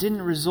 and it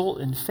didn't result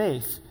in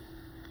faith.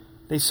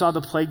 They saw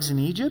the plagues in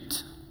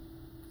Egypt.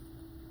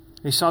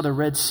 They saw the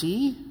Red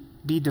Sea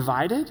be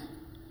divided,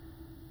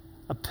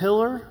 a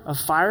pillar of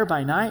fire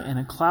by night and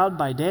a cloud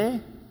by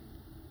day,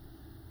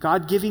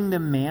 God giving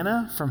them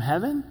manna from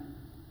heaven.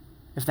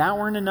 If that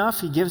weren't enough,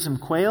 he gives them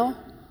quail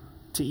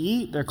to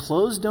eat. Their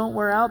clothes don't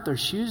wear out. Their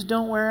shoes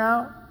don't wear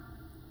out.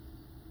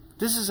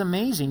 This is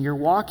amazing. You're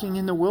walking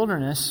in the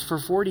wilderness for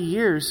 40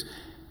 years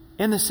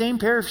in the same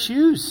pair of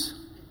shoes.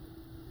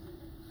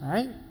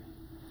 Right?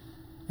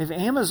 If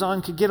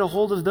Amazon could get a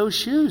hold of those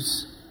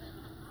shoes,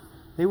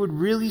 they would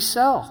really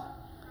sell.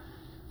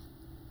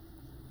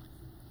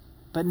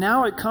 But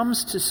now it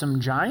comes to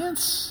some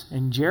giants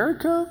in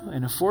Jericho,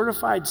 in a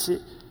fortified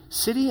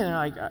city, and they're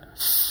like,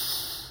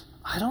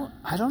 I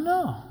don't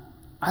know.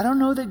 I don't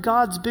know that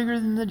God's bigger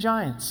than the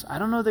giants. I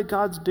don't know that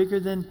God's bigger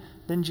than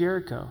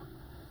Jericho.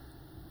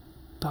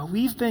 But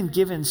we've been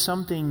given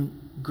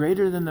something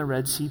greater than the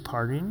Red Sea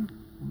parting,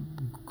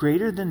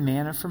 greater than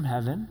manna from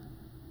heaven,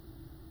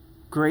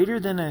 greater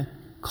than a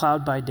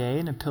cloud by day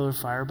and a pillar of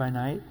fire by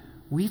night.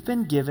 We've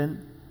been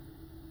given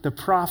the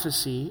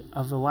prophecy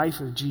of the life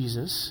of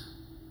Jesus,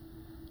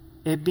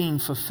 it being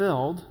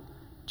fulfilled,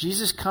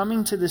 Jesus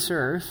coming to this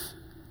earth,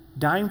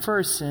 dying for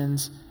our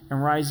sins,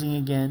 and rising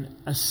again,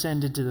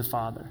 ascended to the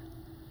Father.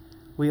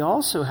 We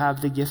also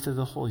have the gift of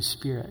the Holy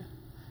Spirit,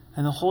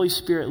 and the Holy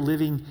Spirit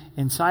living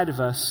inside of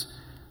us.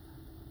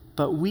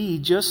 But we,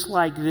 just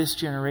like this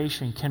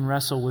generation, can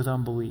wrestle with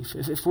unbelief.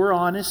 If we're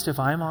honest, if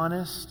I'm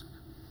honest,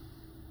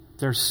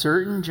 there's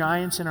certain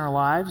giants in our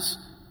lives.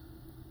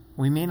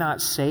 We may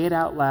not say it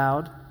out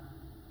loud,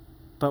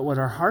 but what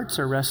our hearts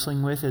are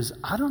wrestling with is,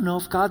 I don't know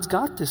if God's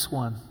got this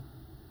one.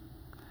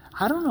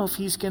 I don't know if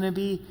he's going to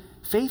be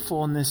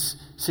faithful in this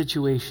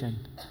situation.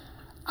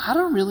 I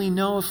don't really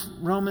know if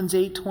Romans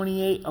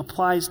 8:28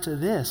 applies to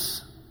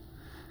this.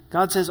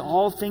 God says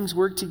all things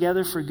work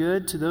together for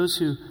good to those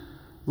who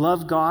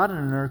love God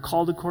and are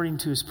called according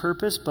to his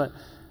purpose, but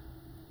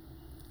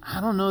I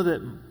don't know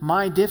that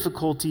my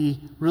difficulty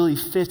really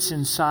fits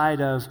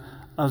inside of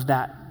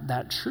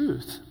that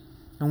truth.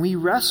 And we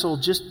wrestle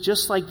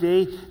just like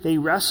they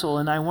wrestle.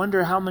 And I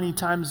wonder how many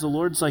times the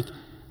Lord's like,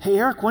 hey,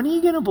 Eric, when are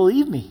you going to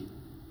believe me?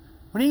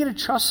 When are you going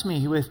to trust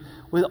me with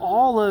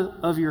all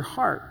of your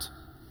heart?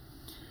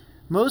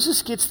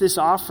 Moses gets this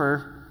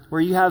offer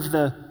where you have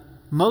the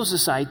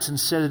Mosesites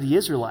instead of the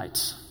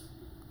Israelites.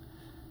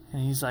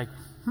 And he's like,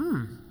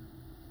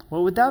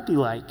 what would that be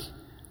like?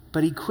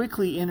 But he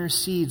quickly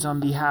intercedes on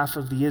behalf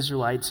of the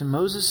Israelites. And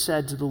Moses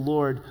said to the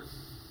Lord,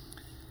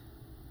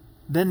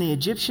 then the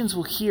Egyptians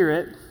will hear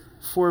it,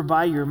 for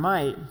by your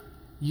might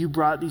you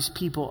brought these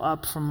people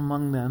up from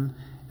among them,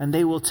 and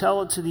they will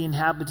tell it to the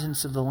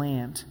inhabitants of the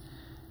land.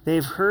 They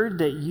have heard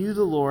that you,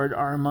 the Lord,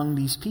 are among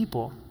these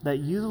people, that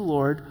you, the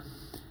Lord,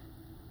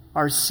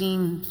 are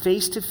seen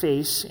face to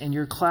face, and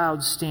your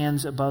cloud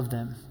stands above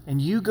them.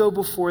 And you go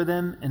before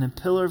them in a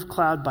pillar of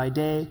cloud by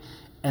day,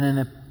 and in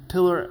a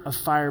pillar of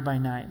fire by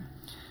night.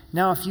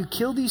 Now, if you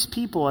kill these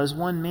people as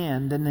one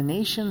man, then the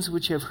nations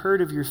which have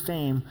heard of your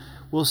fame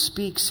will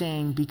speak,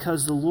 saying,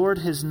 because the Lord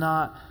was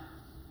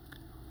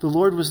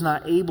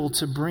not able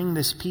to bring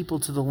this people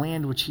to the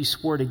land which he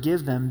swore to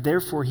give them,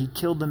 therefore he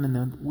killed them in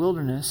the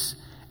wilderness.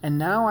 And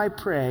now I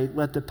pray,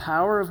 let the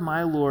power of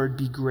my Lord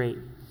be great,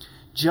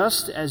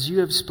 just as you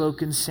have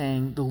spoken,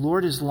 saying, the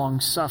Lord is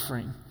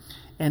long-suffering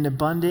and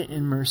abundant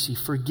in mercy,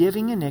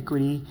 forgiving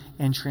iniquity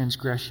and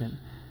transgression.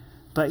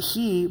 But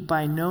he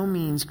by no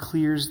means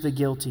clears the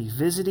guilty,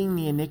 visiting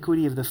the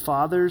iniquity of the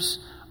fathers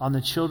on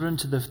the children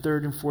to the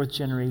third and fourth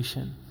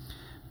generation.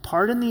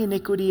 Pardon the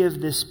iniquity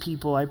of this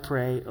people, I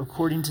pray,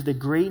 according to the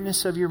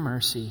greatness of your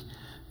mercy,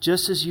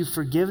 just as you've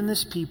forgiven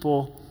this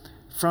people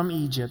from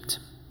Egypt,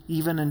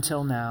 even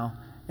until now.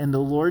 And the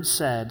Lord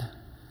said,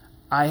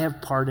 I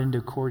have pardoned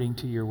according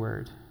to your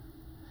word.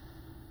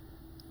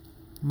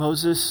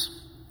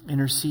 Moses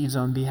intercedes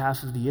on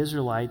behalf of the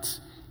Israelites,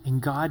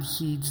 and God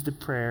heeds the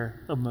prayer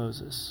of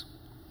Moses.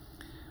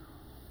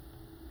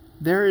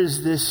 There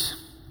is this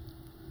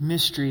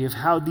mystery of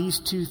how these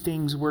two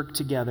things work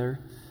together,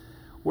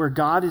 where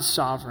God is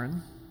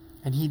sovereign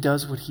and he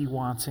does what he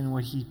wants and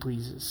what he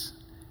pleases.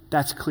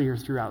 That's clear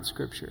throughout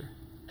Scripture.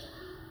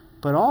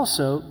 But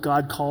also,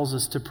 God calls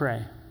us to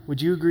pray.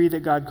 Would you agree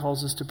that God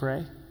calls us to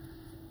pray?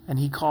 And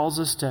he calls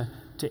us to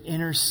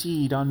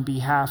intercede on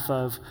behalf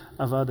of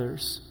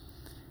others.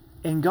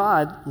 And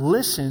God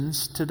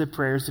listens to the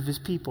prayers of his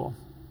people.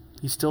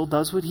 He still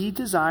does what he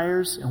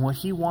desires and what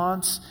he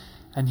wants,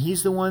 and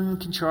he's the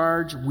one in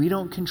charge. We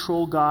don't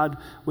control God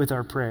with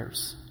our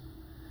prayers.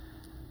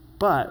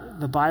 But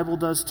the Bible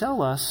does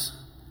tell us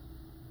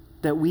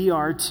that we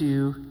are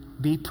to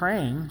be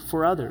praying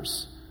for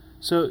others.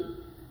 So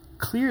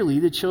clearly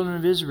the children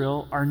of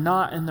Israel are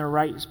not in the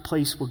right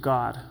place with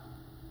God.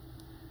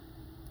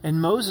 And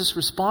Moses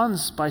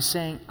responds by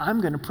saying,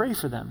 I'm going to pray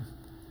for them.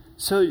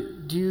 So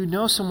do you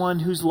know someone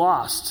who's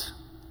lost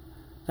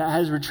that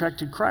has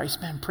rejected Christ?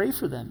 Man, pray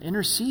for them.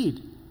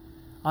 Intercede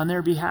on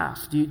their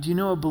behalf. Do you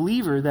know a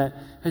believer that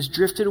has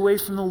drifted away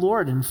from the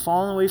Lord and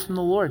fallen away from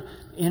the Lord?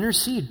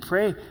 Intercede.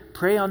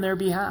 Pray on their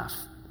behalf.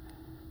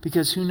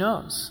 Because who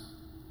knows?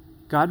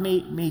 God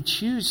may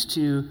choose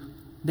to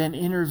then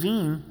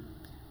intervene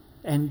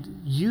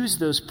and use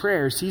those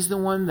prayers. He's the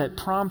one that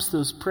prompts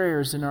those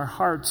prayers in our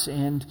hearts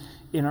and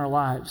in our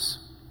lives.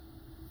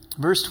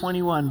 Verse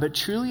 21, but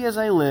truly as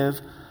I live,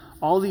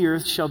 all the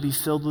earth shall be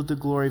filled with the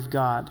glory of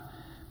God,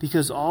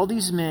 because all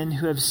these men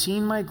who have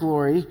seen my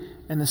glory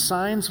and the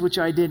signs which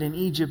I did in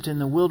Egypt in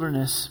the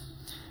wilderness,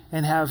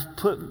 and have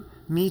put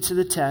me to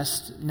the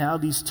test now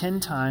these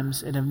 10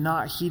 times, and have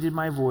not heeded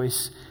my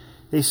voice,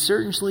 they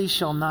certainly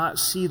shall not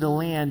see the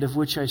land of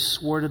which I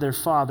swore to their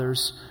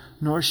fathers,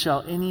 nor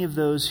shall any of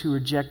those who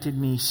rejected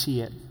me see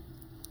it.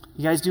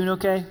 You guys doing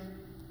okay?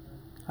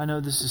 I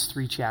know this is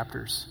 3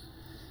 chapters,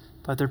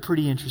 but they're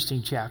pretty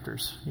interesting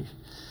chapters.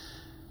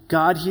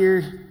 God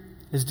here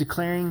is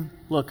declaring,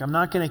 look, I'm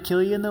not going to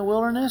kill you in the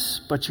wilderness,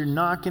 but you're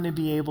not going to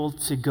be able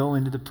to go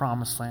into the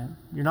promised land.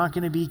 You're not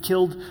going to be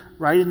killed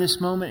right in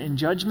this moment in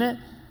judgment,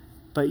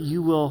 but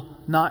you will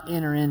not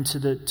enter into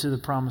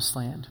the promised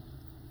land.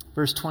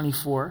 Verse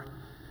 24,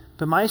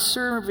 but my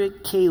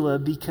servant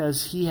Caleb,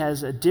 because he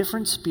has a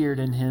different spirit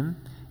in him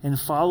and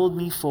followed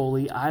me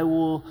fully, I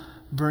will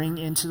bring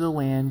into the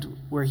land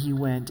where he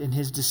went, and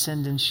his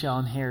descendants shall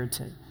inherit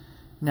it.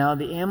 Now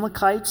the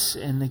Amalekites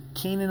and the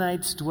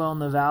Canaanites dwell in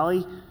the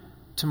valley.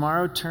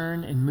 Tomorrow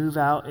turn and move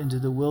out into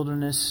the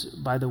wilderness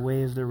by the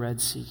way of the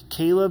Red Sea.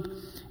 Caleb,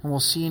 and we'll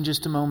see in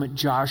just a moment,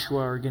 Joshua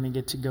are going to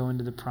get to go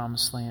into the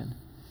promised land.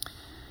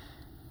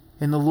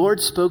 And the Lord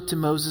spoke to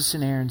Moses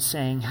and Aaron,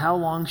 saying, how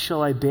long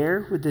shall I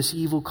bear with this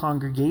evil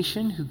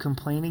congregation who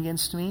complain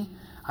against me?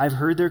 I've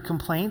heard their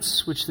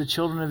complaints, which the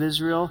children of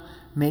Israel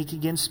make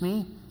against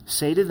me.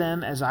 Say to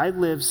them, as I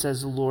live, says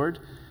the Lord,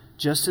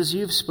 just as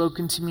you have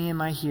spoken to me in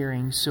my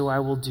hearing, so I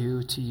will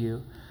do to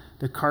you.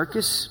 The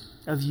carcass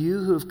of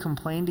you who have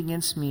complained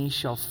against me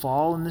shall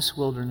fall in this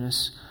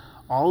wilderness,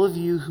 all of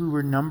you who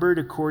were numbered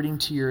according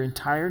to your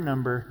entire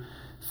number,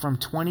 from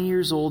 20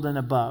 years old and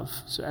above.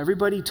 So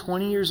everybody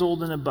 20 years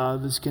old and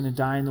above is going to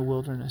die in the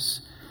wilderness,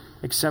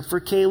 except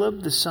for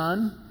Caleb, the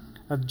son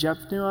of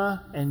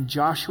Jephunneh, and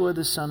Joshua,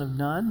 the son of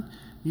Nun.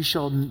 You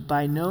shall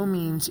by no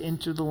means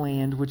enter the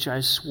land which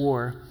I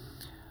swore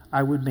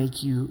I would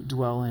make you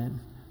dwell in.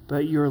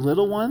 But your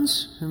little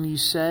ones, whom you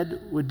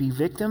said would be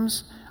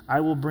victims, I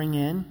will bring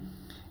in,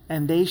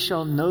 and they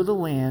shall know the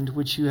land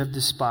which you have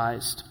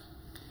despised.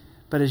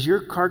 But as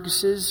your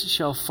carcasses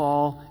shall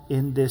fall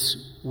in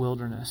this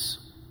wilderness.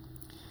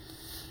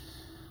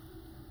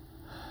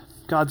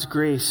 God's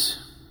grace,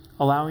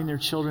 allowing their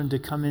children to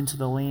come into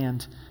the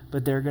land,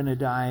 but they're going to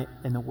die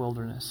in the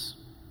wilderness.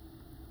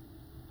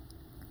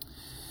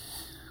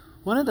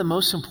 One of the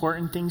most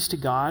important things to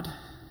God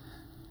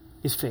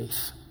is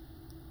faith.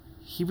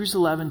 Hebrews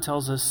 11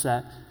 tells us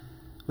that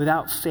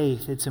without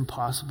faith, it's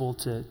impossible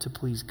to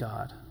please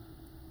God.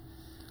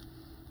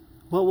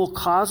 What will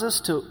cause us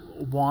to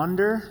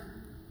wander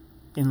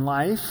in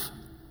life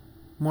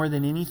more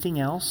than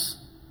anything else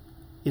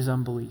is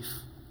unbelief.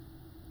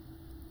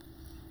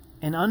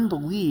 And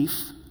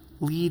unbelief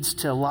leads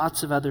to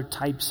lots of other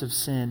types of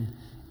sin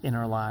in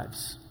our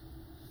lives.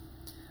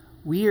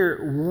 We are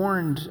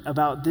warned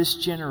about this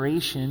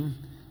generation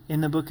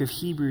in the book of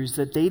Hebrews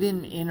that they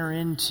didn't enter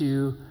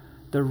into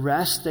the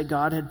rest that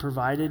God had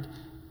provided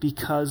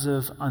because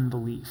of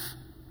unbelief.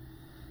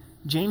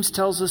 James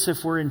tells us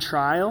if we're in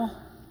trial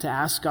to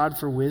ask God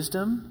for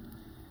wisdom,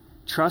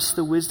 trust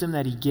the wisdom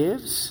that he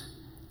gives,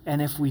 and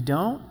if we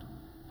don't,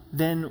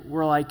 then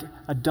we're like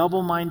a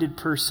double-minded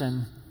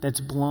person that's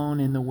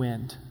blown in the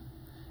wind.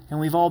 And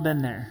we've all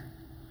been there.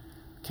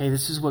 Okay,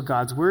 this is what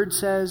God's word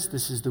says.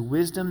 This is the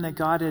wisdom that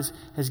God has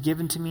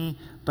given to me,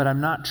 but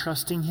I'm not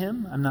trusting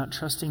him. I'm not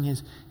trusting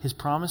his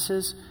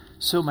promises.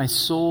 So my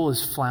soul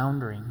is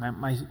floundering.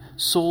 My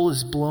soul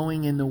is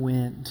blowing in the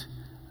wind.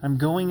 I'm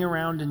going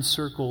around in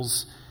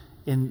circles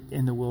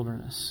in the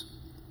wilderness.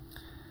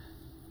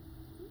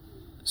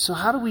 So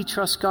how do we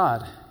trust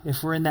God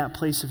if we're in that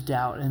place of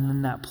doubt and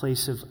in that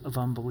place of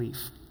unbelief?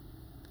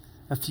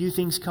 A few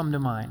things come to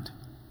mind.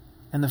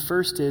 And the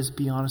first is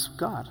be honest with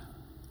God.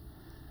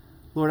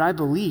 Lord, I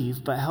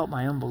believe, but help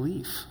my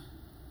unbelief.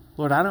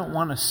 Lord, I don't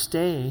want to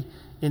stay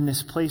in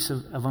this place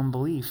of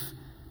unbelief,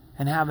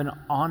 and have an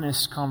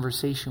honest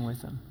conversation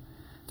with him.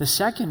 The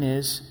second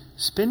is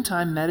spend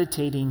time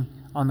meditating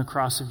on the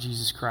cross of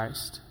Jesus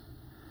Christ.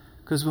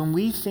 Because when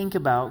we think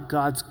about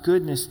God's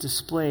goodness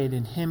displayed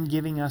in him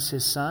giving us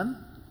his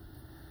son,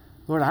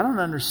 Lord, I don't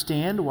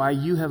understand why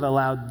you have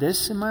allowed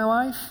this in my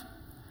life,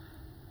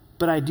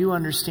 but I do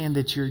understand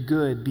that you're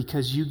good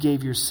because you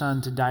gave your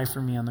son to die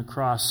for me on the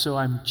cross, so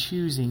I'm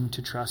choosing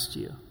to trust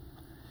you.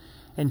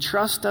 And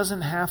trust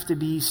doesn't have to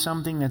be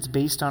something that's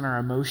based on our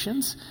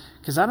emotions,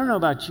 because I don't know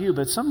about you,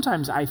 but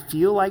sometimes I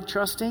feel like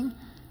trusting,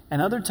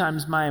 and other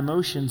times my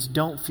emotions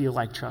don't feel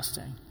like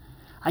trusting.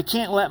 I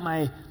can't let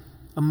my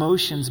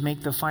emotions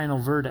make the final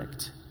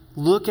verdict.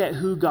 Look at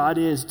who God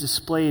is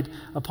displayed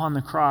upon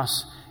the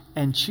cross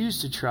and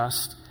choose to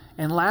trust.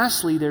 And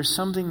lastly, there's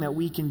something that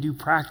we can do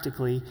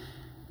practically.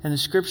 And the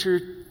scripture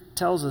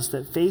tells us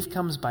that faith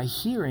comes by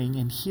hearing,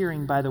 and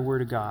hearing by the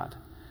word of God.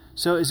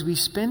 So as we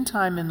spend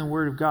time in the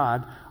Word of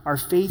God, our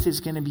faith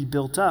is going to be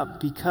built up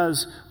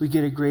because we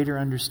get a greater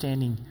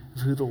understanding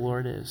of who the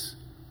Lord is.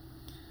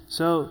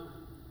 So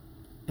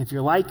if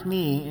you're like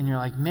me and you're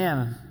like,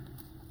 man,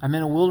 I'm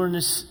in a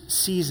wilderness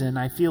season,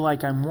 I feel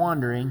like I'm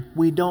wandering,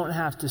 we don't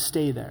have to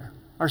stay there.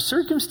 Our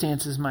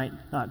circumstances might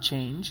not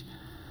change,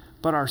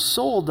 but our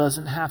soul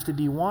doesn't have to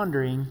be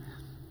wandering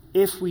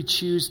if we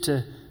choose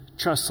to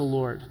trust the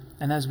Lord.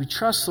 And as we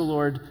trust the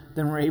Lord,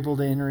 then we're able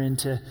to enter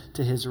into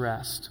his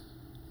rest.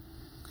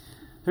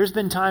 There's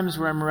been times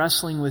where I'm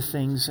wrestling with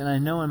things and I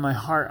know in my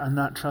heart I'm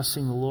not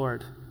trusting the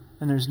Lord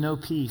and there's no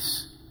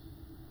peace.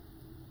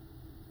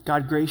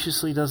 God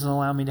graciously doesn't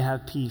allow me to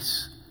have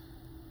peace.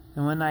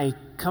 And when I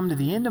come to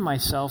the end of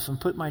myself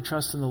and put my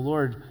trust in the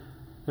Lord,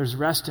 there's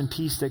rest and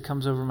peace that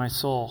comes over my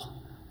soul.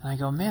 And I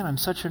go, man, I'm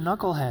such a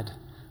knucklehead.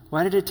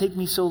 Why did it take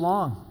me so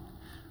long?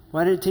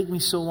 Why did it take me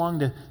so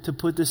long to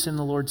put this in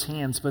the Lord's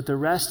hands? But the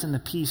rest and the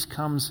peace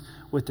comes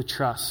with the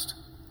trust.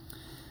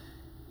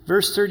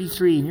 Verse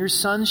 33, and your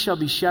sons shall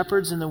be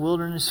shepherds in the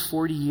wilderness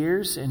 40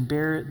 years and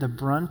bear the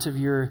brunt of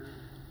your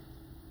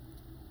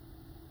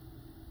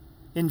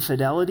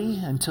infidelity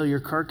until your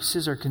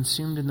carcasses are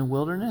consumed in the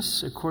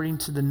wilderness, according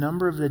to the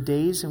number of the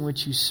days in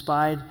which you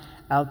spied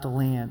out the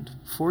land.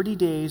 40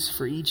 days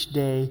for each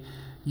day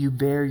you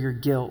bear your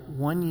guilt.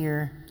 1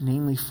 year,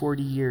 namely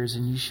 40 years,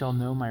 and you shall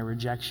know my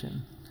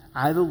rejection.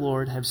 I, the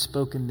Lord, have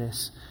spoken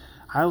this.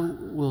 I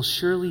will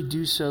surely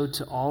do so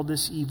to all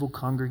this evil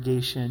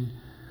congregation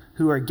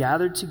who are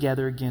gathered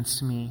together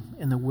against me.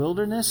 In the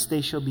wilderness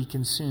they shall be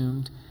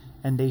consumed,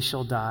 and they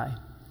shall die.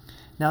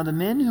 Now the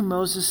men whom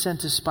Moses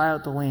sent to spy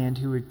out the land,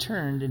 who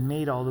returned and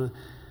made all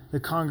the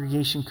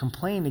congregation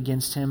complain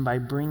against him by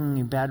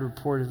bringing a bad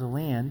report of the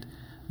land,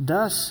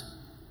 thus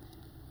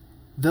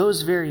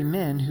those very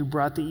men who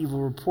brought the evil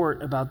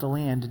report about the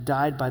land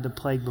died by the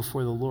plague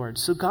before the Lord.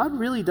 So God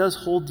really does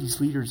hold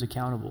these leaders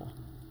accountable.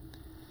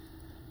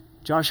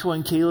 Joshua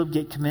and Caleb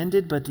get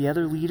commended, but the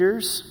other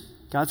leaders,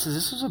 God says,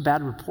 this was a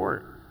bad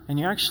report. And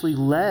you actually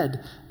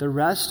led the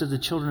rest of the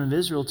children of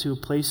Israel to a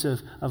place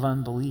of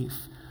unbelief.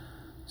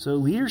 So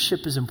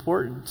leadership is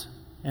important.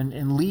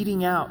 And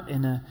leading out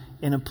in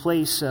a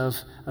place of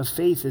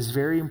faith is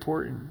very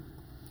important.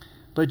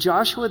 But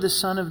Joshua the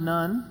son of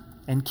Nun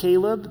and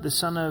Caleb the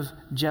son of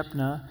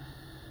Jephunneh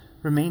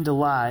remained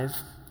alive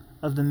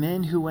of the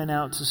men who went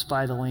out to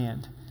spy the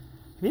land.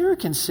 Have you ever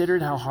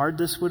considered how hard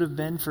this would have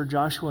been for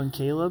Joshua and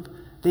Caleb?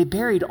 They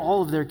buried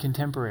all of their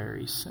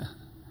contemporaries.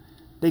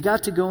 They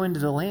got to go into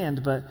the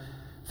land, but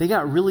they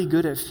got really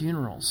good at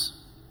funerals.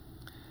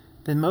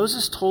 Then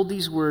Moses told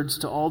these words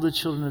to all the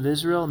children of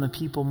Israel, and the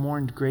people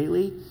mourned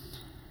greatly.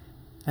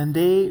 And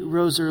they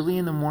rose early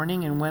in the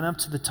morning and went up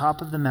to the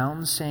top of the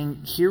mountain,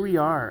 saying, Here we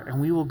are,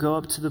 and we will go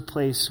up to the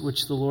place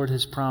which the Lord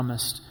has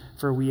promised,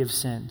 for we have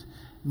sinned.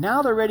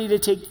 Now they're ready to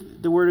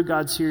take the word of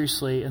God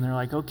seriously, and they're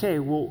like, okay,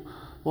 we'll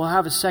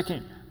have a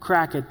second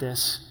crack at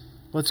this.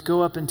 Let's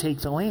go up and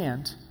take the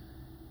land.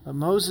 But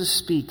Moses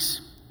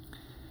speaks.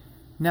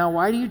 Now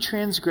why do you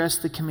transgress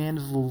the command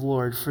of the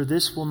Lord? For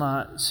this will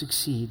not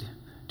succeed.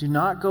 Do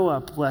not go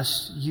up,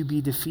 lest you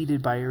be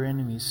defeated by your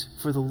enemies,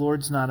 for the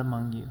Lord's not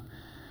among you.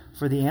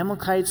 For the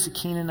Amalekites, the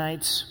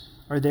Canaanites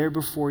are there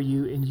before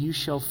you, and you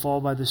shall fall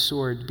by the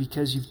sword,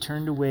 because you've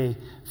turned away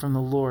from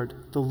the Lord.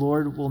 The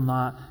Lord will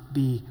not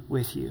be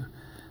with you.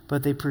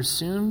 But they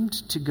presumed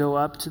to go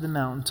up to the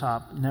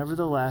mountaintop.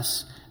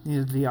 Nevertheless,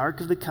 neither the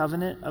ark of the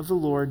covenant of the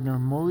Lord nor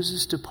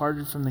Moses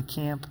departed from the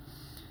camp.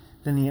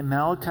 Then the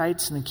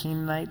Amalekites and the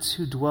Canaanites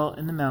who dwelt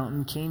in the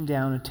mountain came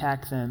down,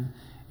 attacked them,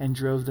 and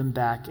drove them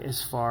back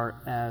as far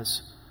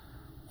as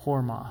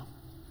Hormah.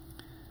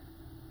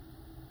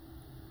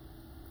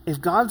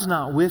 If God's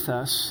not with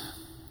us,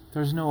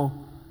 there's no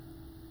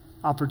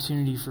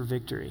opportunity for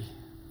victory.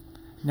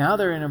 Now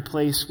they're in a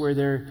place where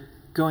they're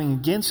going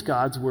against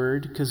God's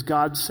word because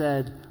God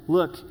said,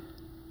 look,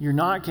 you're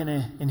not going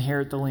to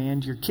inherit the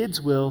land. Your kids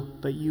will,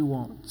 but you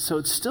won't. So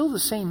it's still the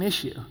same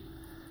issue.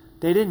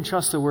 They didn't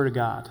trust the word of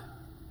God.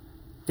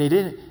 They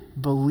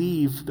didn't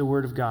believe the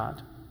word of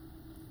God.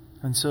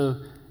 And so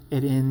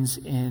it ends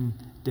in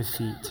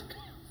defeat.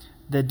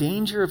 The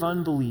danger of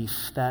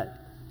unbelief that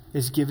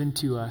is given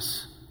to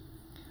us.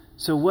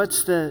 So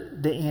what's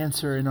the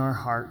answer in our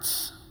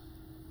hearts?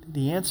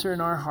 The answer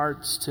in our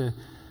hearts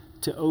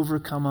to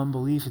overcome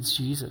unbelief, it's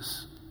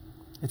Jesus.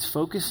 It's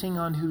focusing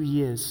on who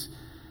he is.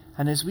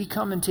 And as we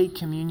come and take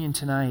communion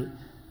tonight,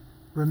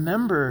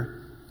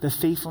 remember the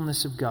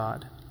faithfulness of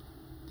God.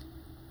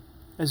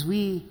 As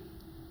we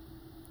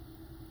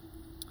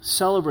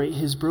celebrate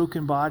his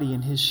broken body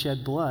and his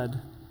shed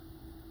blood,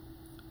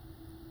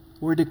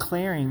 we're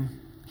declaring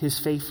his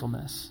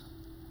faithfulness.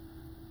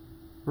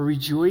 We're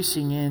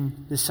rejoicing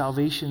in the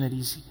salvation that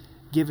he's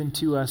given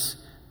to us,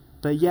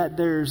 but yet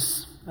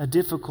there's a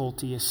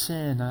difficulty, a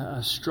sin,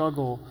 a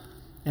struggle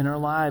in our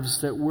lives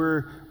that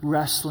we're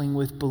wrestling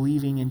with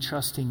believing and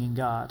trusting in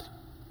God.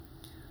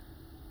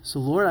 So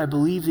Lord, I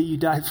believe that you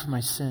died for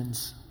my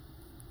sins.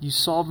 You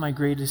solved my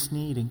greatest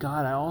need. And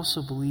God, I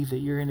also believe that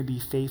you're going to be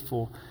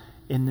faithful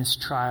in this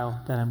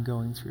trial that I'm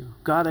going through.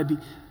 God,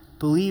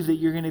 believe that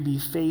you're going to be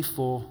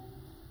faithful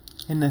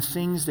in the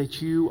things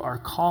that you are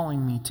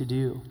calling me to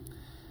do.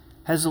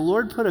 Has the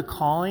Lord put a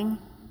calling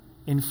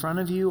in front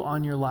of you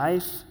on your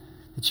life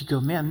that you go,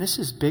 man, this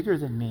is bigger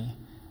than me?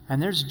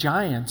 And there's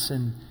giants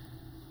and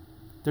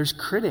there's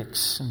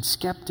critics and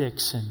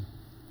skeptics, and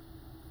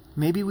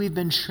maybe we've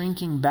been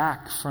shrinking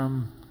back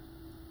from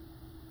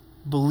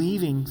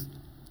believing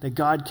that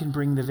God can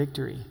bring the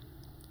victory.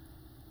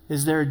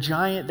 Is there a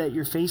giant that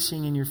you're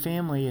facing in your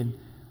family and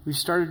we've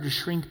started to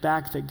shrink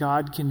back that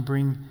God can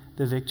bring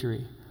the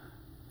victory?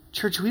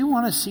 Church, we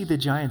want to see the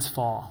giants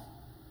fall.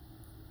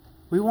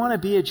 We want to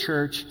be a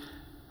church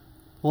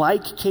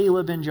like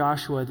Caleb and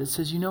Joshua that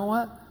says, you know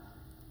what?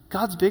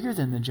 God's bigger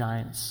than the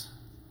giants.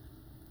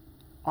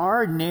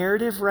 Our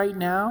narrative right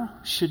now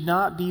should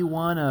not be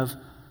one of,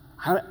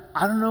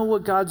 I don't know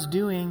what God's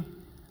doing.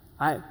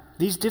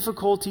 These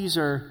difficulties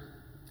are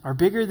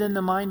bigger than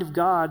the mind of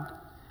God.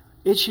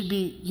 It should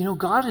be,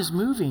 God is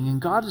moving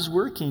and God is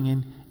working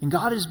and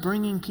God is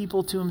bringing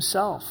people to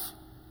himself.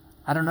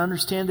 I don't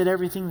understand that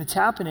everything that's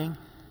happening,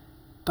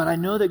 but I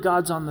know that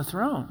God's on the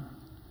throne.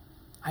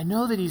 I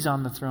know that he's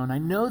on the throne. I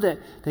know that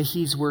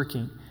he's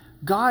working.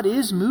 God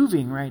is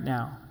moving right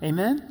now.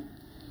 Amen?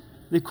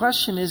 The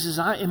question is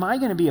am I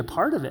going to be a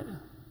part of it?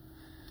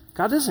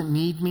 God doesn't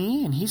need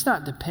me, and he's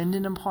not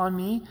dependent upon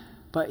me,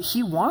 but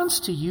he wants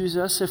to use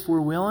us if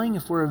we're willing,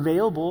 if we're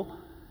available,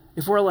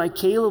 if we're like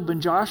Caleb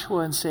and Joshua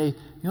and say,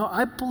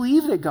 I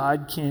believe that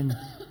God can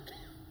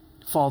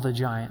fall the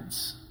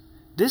giants.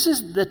 This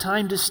is the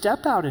time to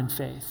step out in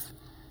faith,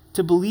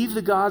 to believe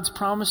the God's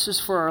promises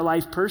for our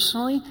life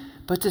personally,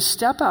 but to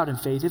step out in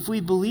faith. If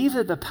we believe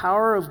that the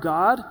power of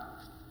God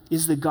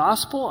is the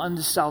gospel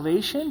unto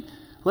salvation,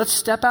 let's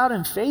step out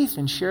in faith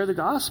and share the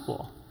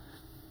gospel.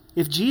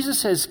 If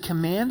Jesus has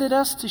commanded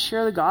us to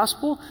share the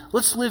gospel,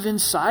 let's live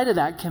inside of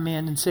that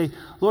command and say,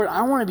 Lord,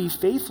 I want to be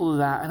faithful to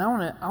that, and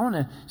I want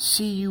to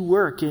see you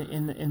work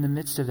in the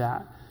midst of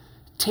that.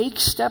 Take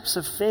steps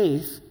of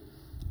faith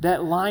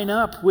that line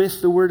up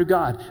with the Word of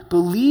God.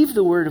 Believe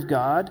the Word of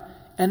God,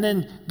 and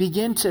then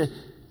begin to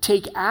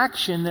take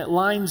action that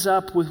lines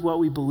up with what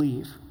we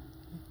believe.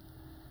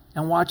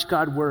 And watch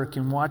God work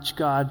and watch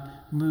God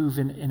move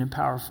in a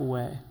powerful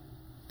way.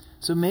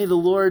 So may the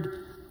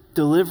Lord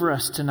deliver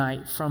us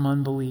tonight from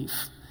unbelief.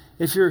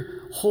 If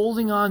you're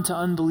holding on to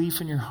unbelief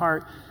in your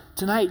heart,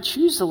 tonight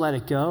choose to let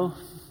it go.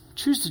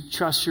 Choose to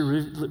trust your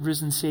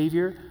risen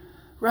Savior.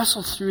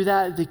 Wrestle through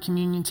that at the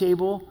communion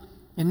table.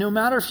 And no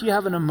matter if you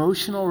have an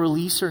emotional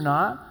release or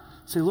not,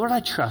 say, Lord, I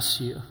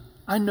trust you.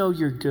 I know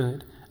you're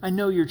good. I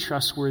know you're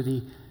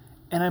trustworthy.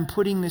 And I'm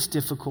putting this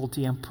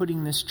difficulty, I'm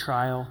putting this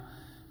trial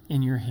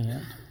in your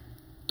hand.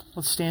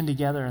 Let's stand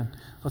together and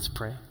let's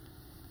pray.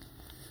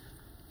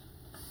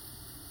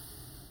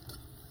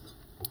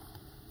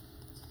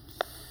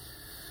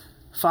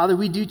 Father,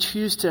 we do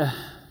choose to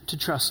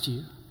trust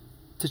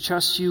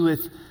you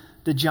with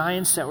the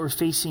giants that we're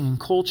facing in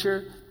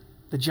culture,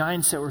 the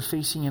giants that we're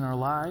facing in our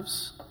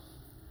lives.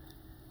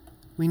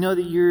 We know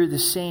that you're the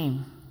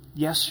same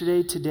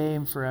yesterday, today,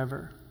 and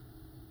forever,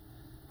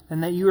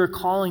 and that you are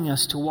calling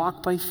us to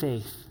walk by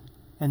faith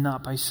and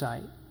not by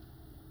sight.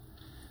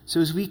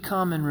 So as we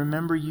come and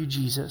remember you,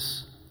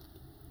 Jesus,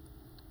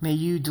 may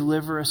you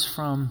deliver us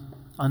from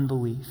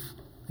unbelief.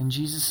 In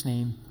Jesus'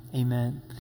 name, amen.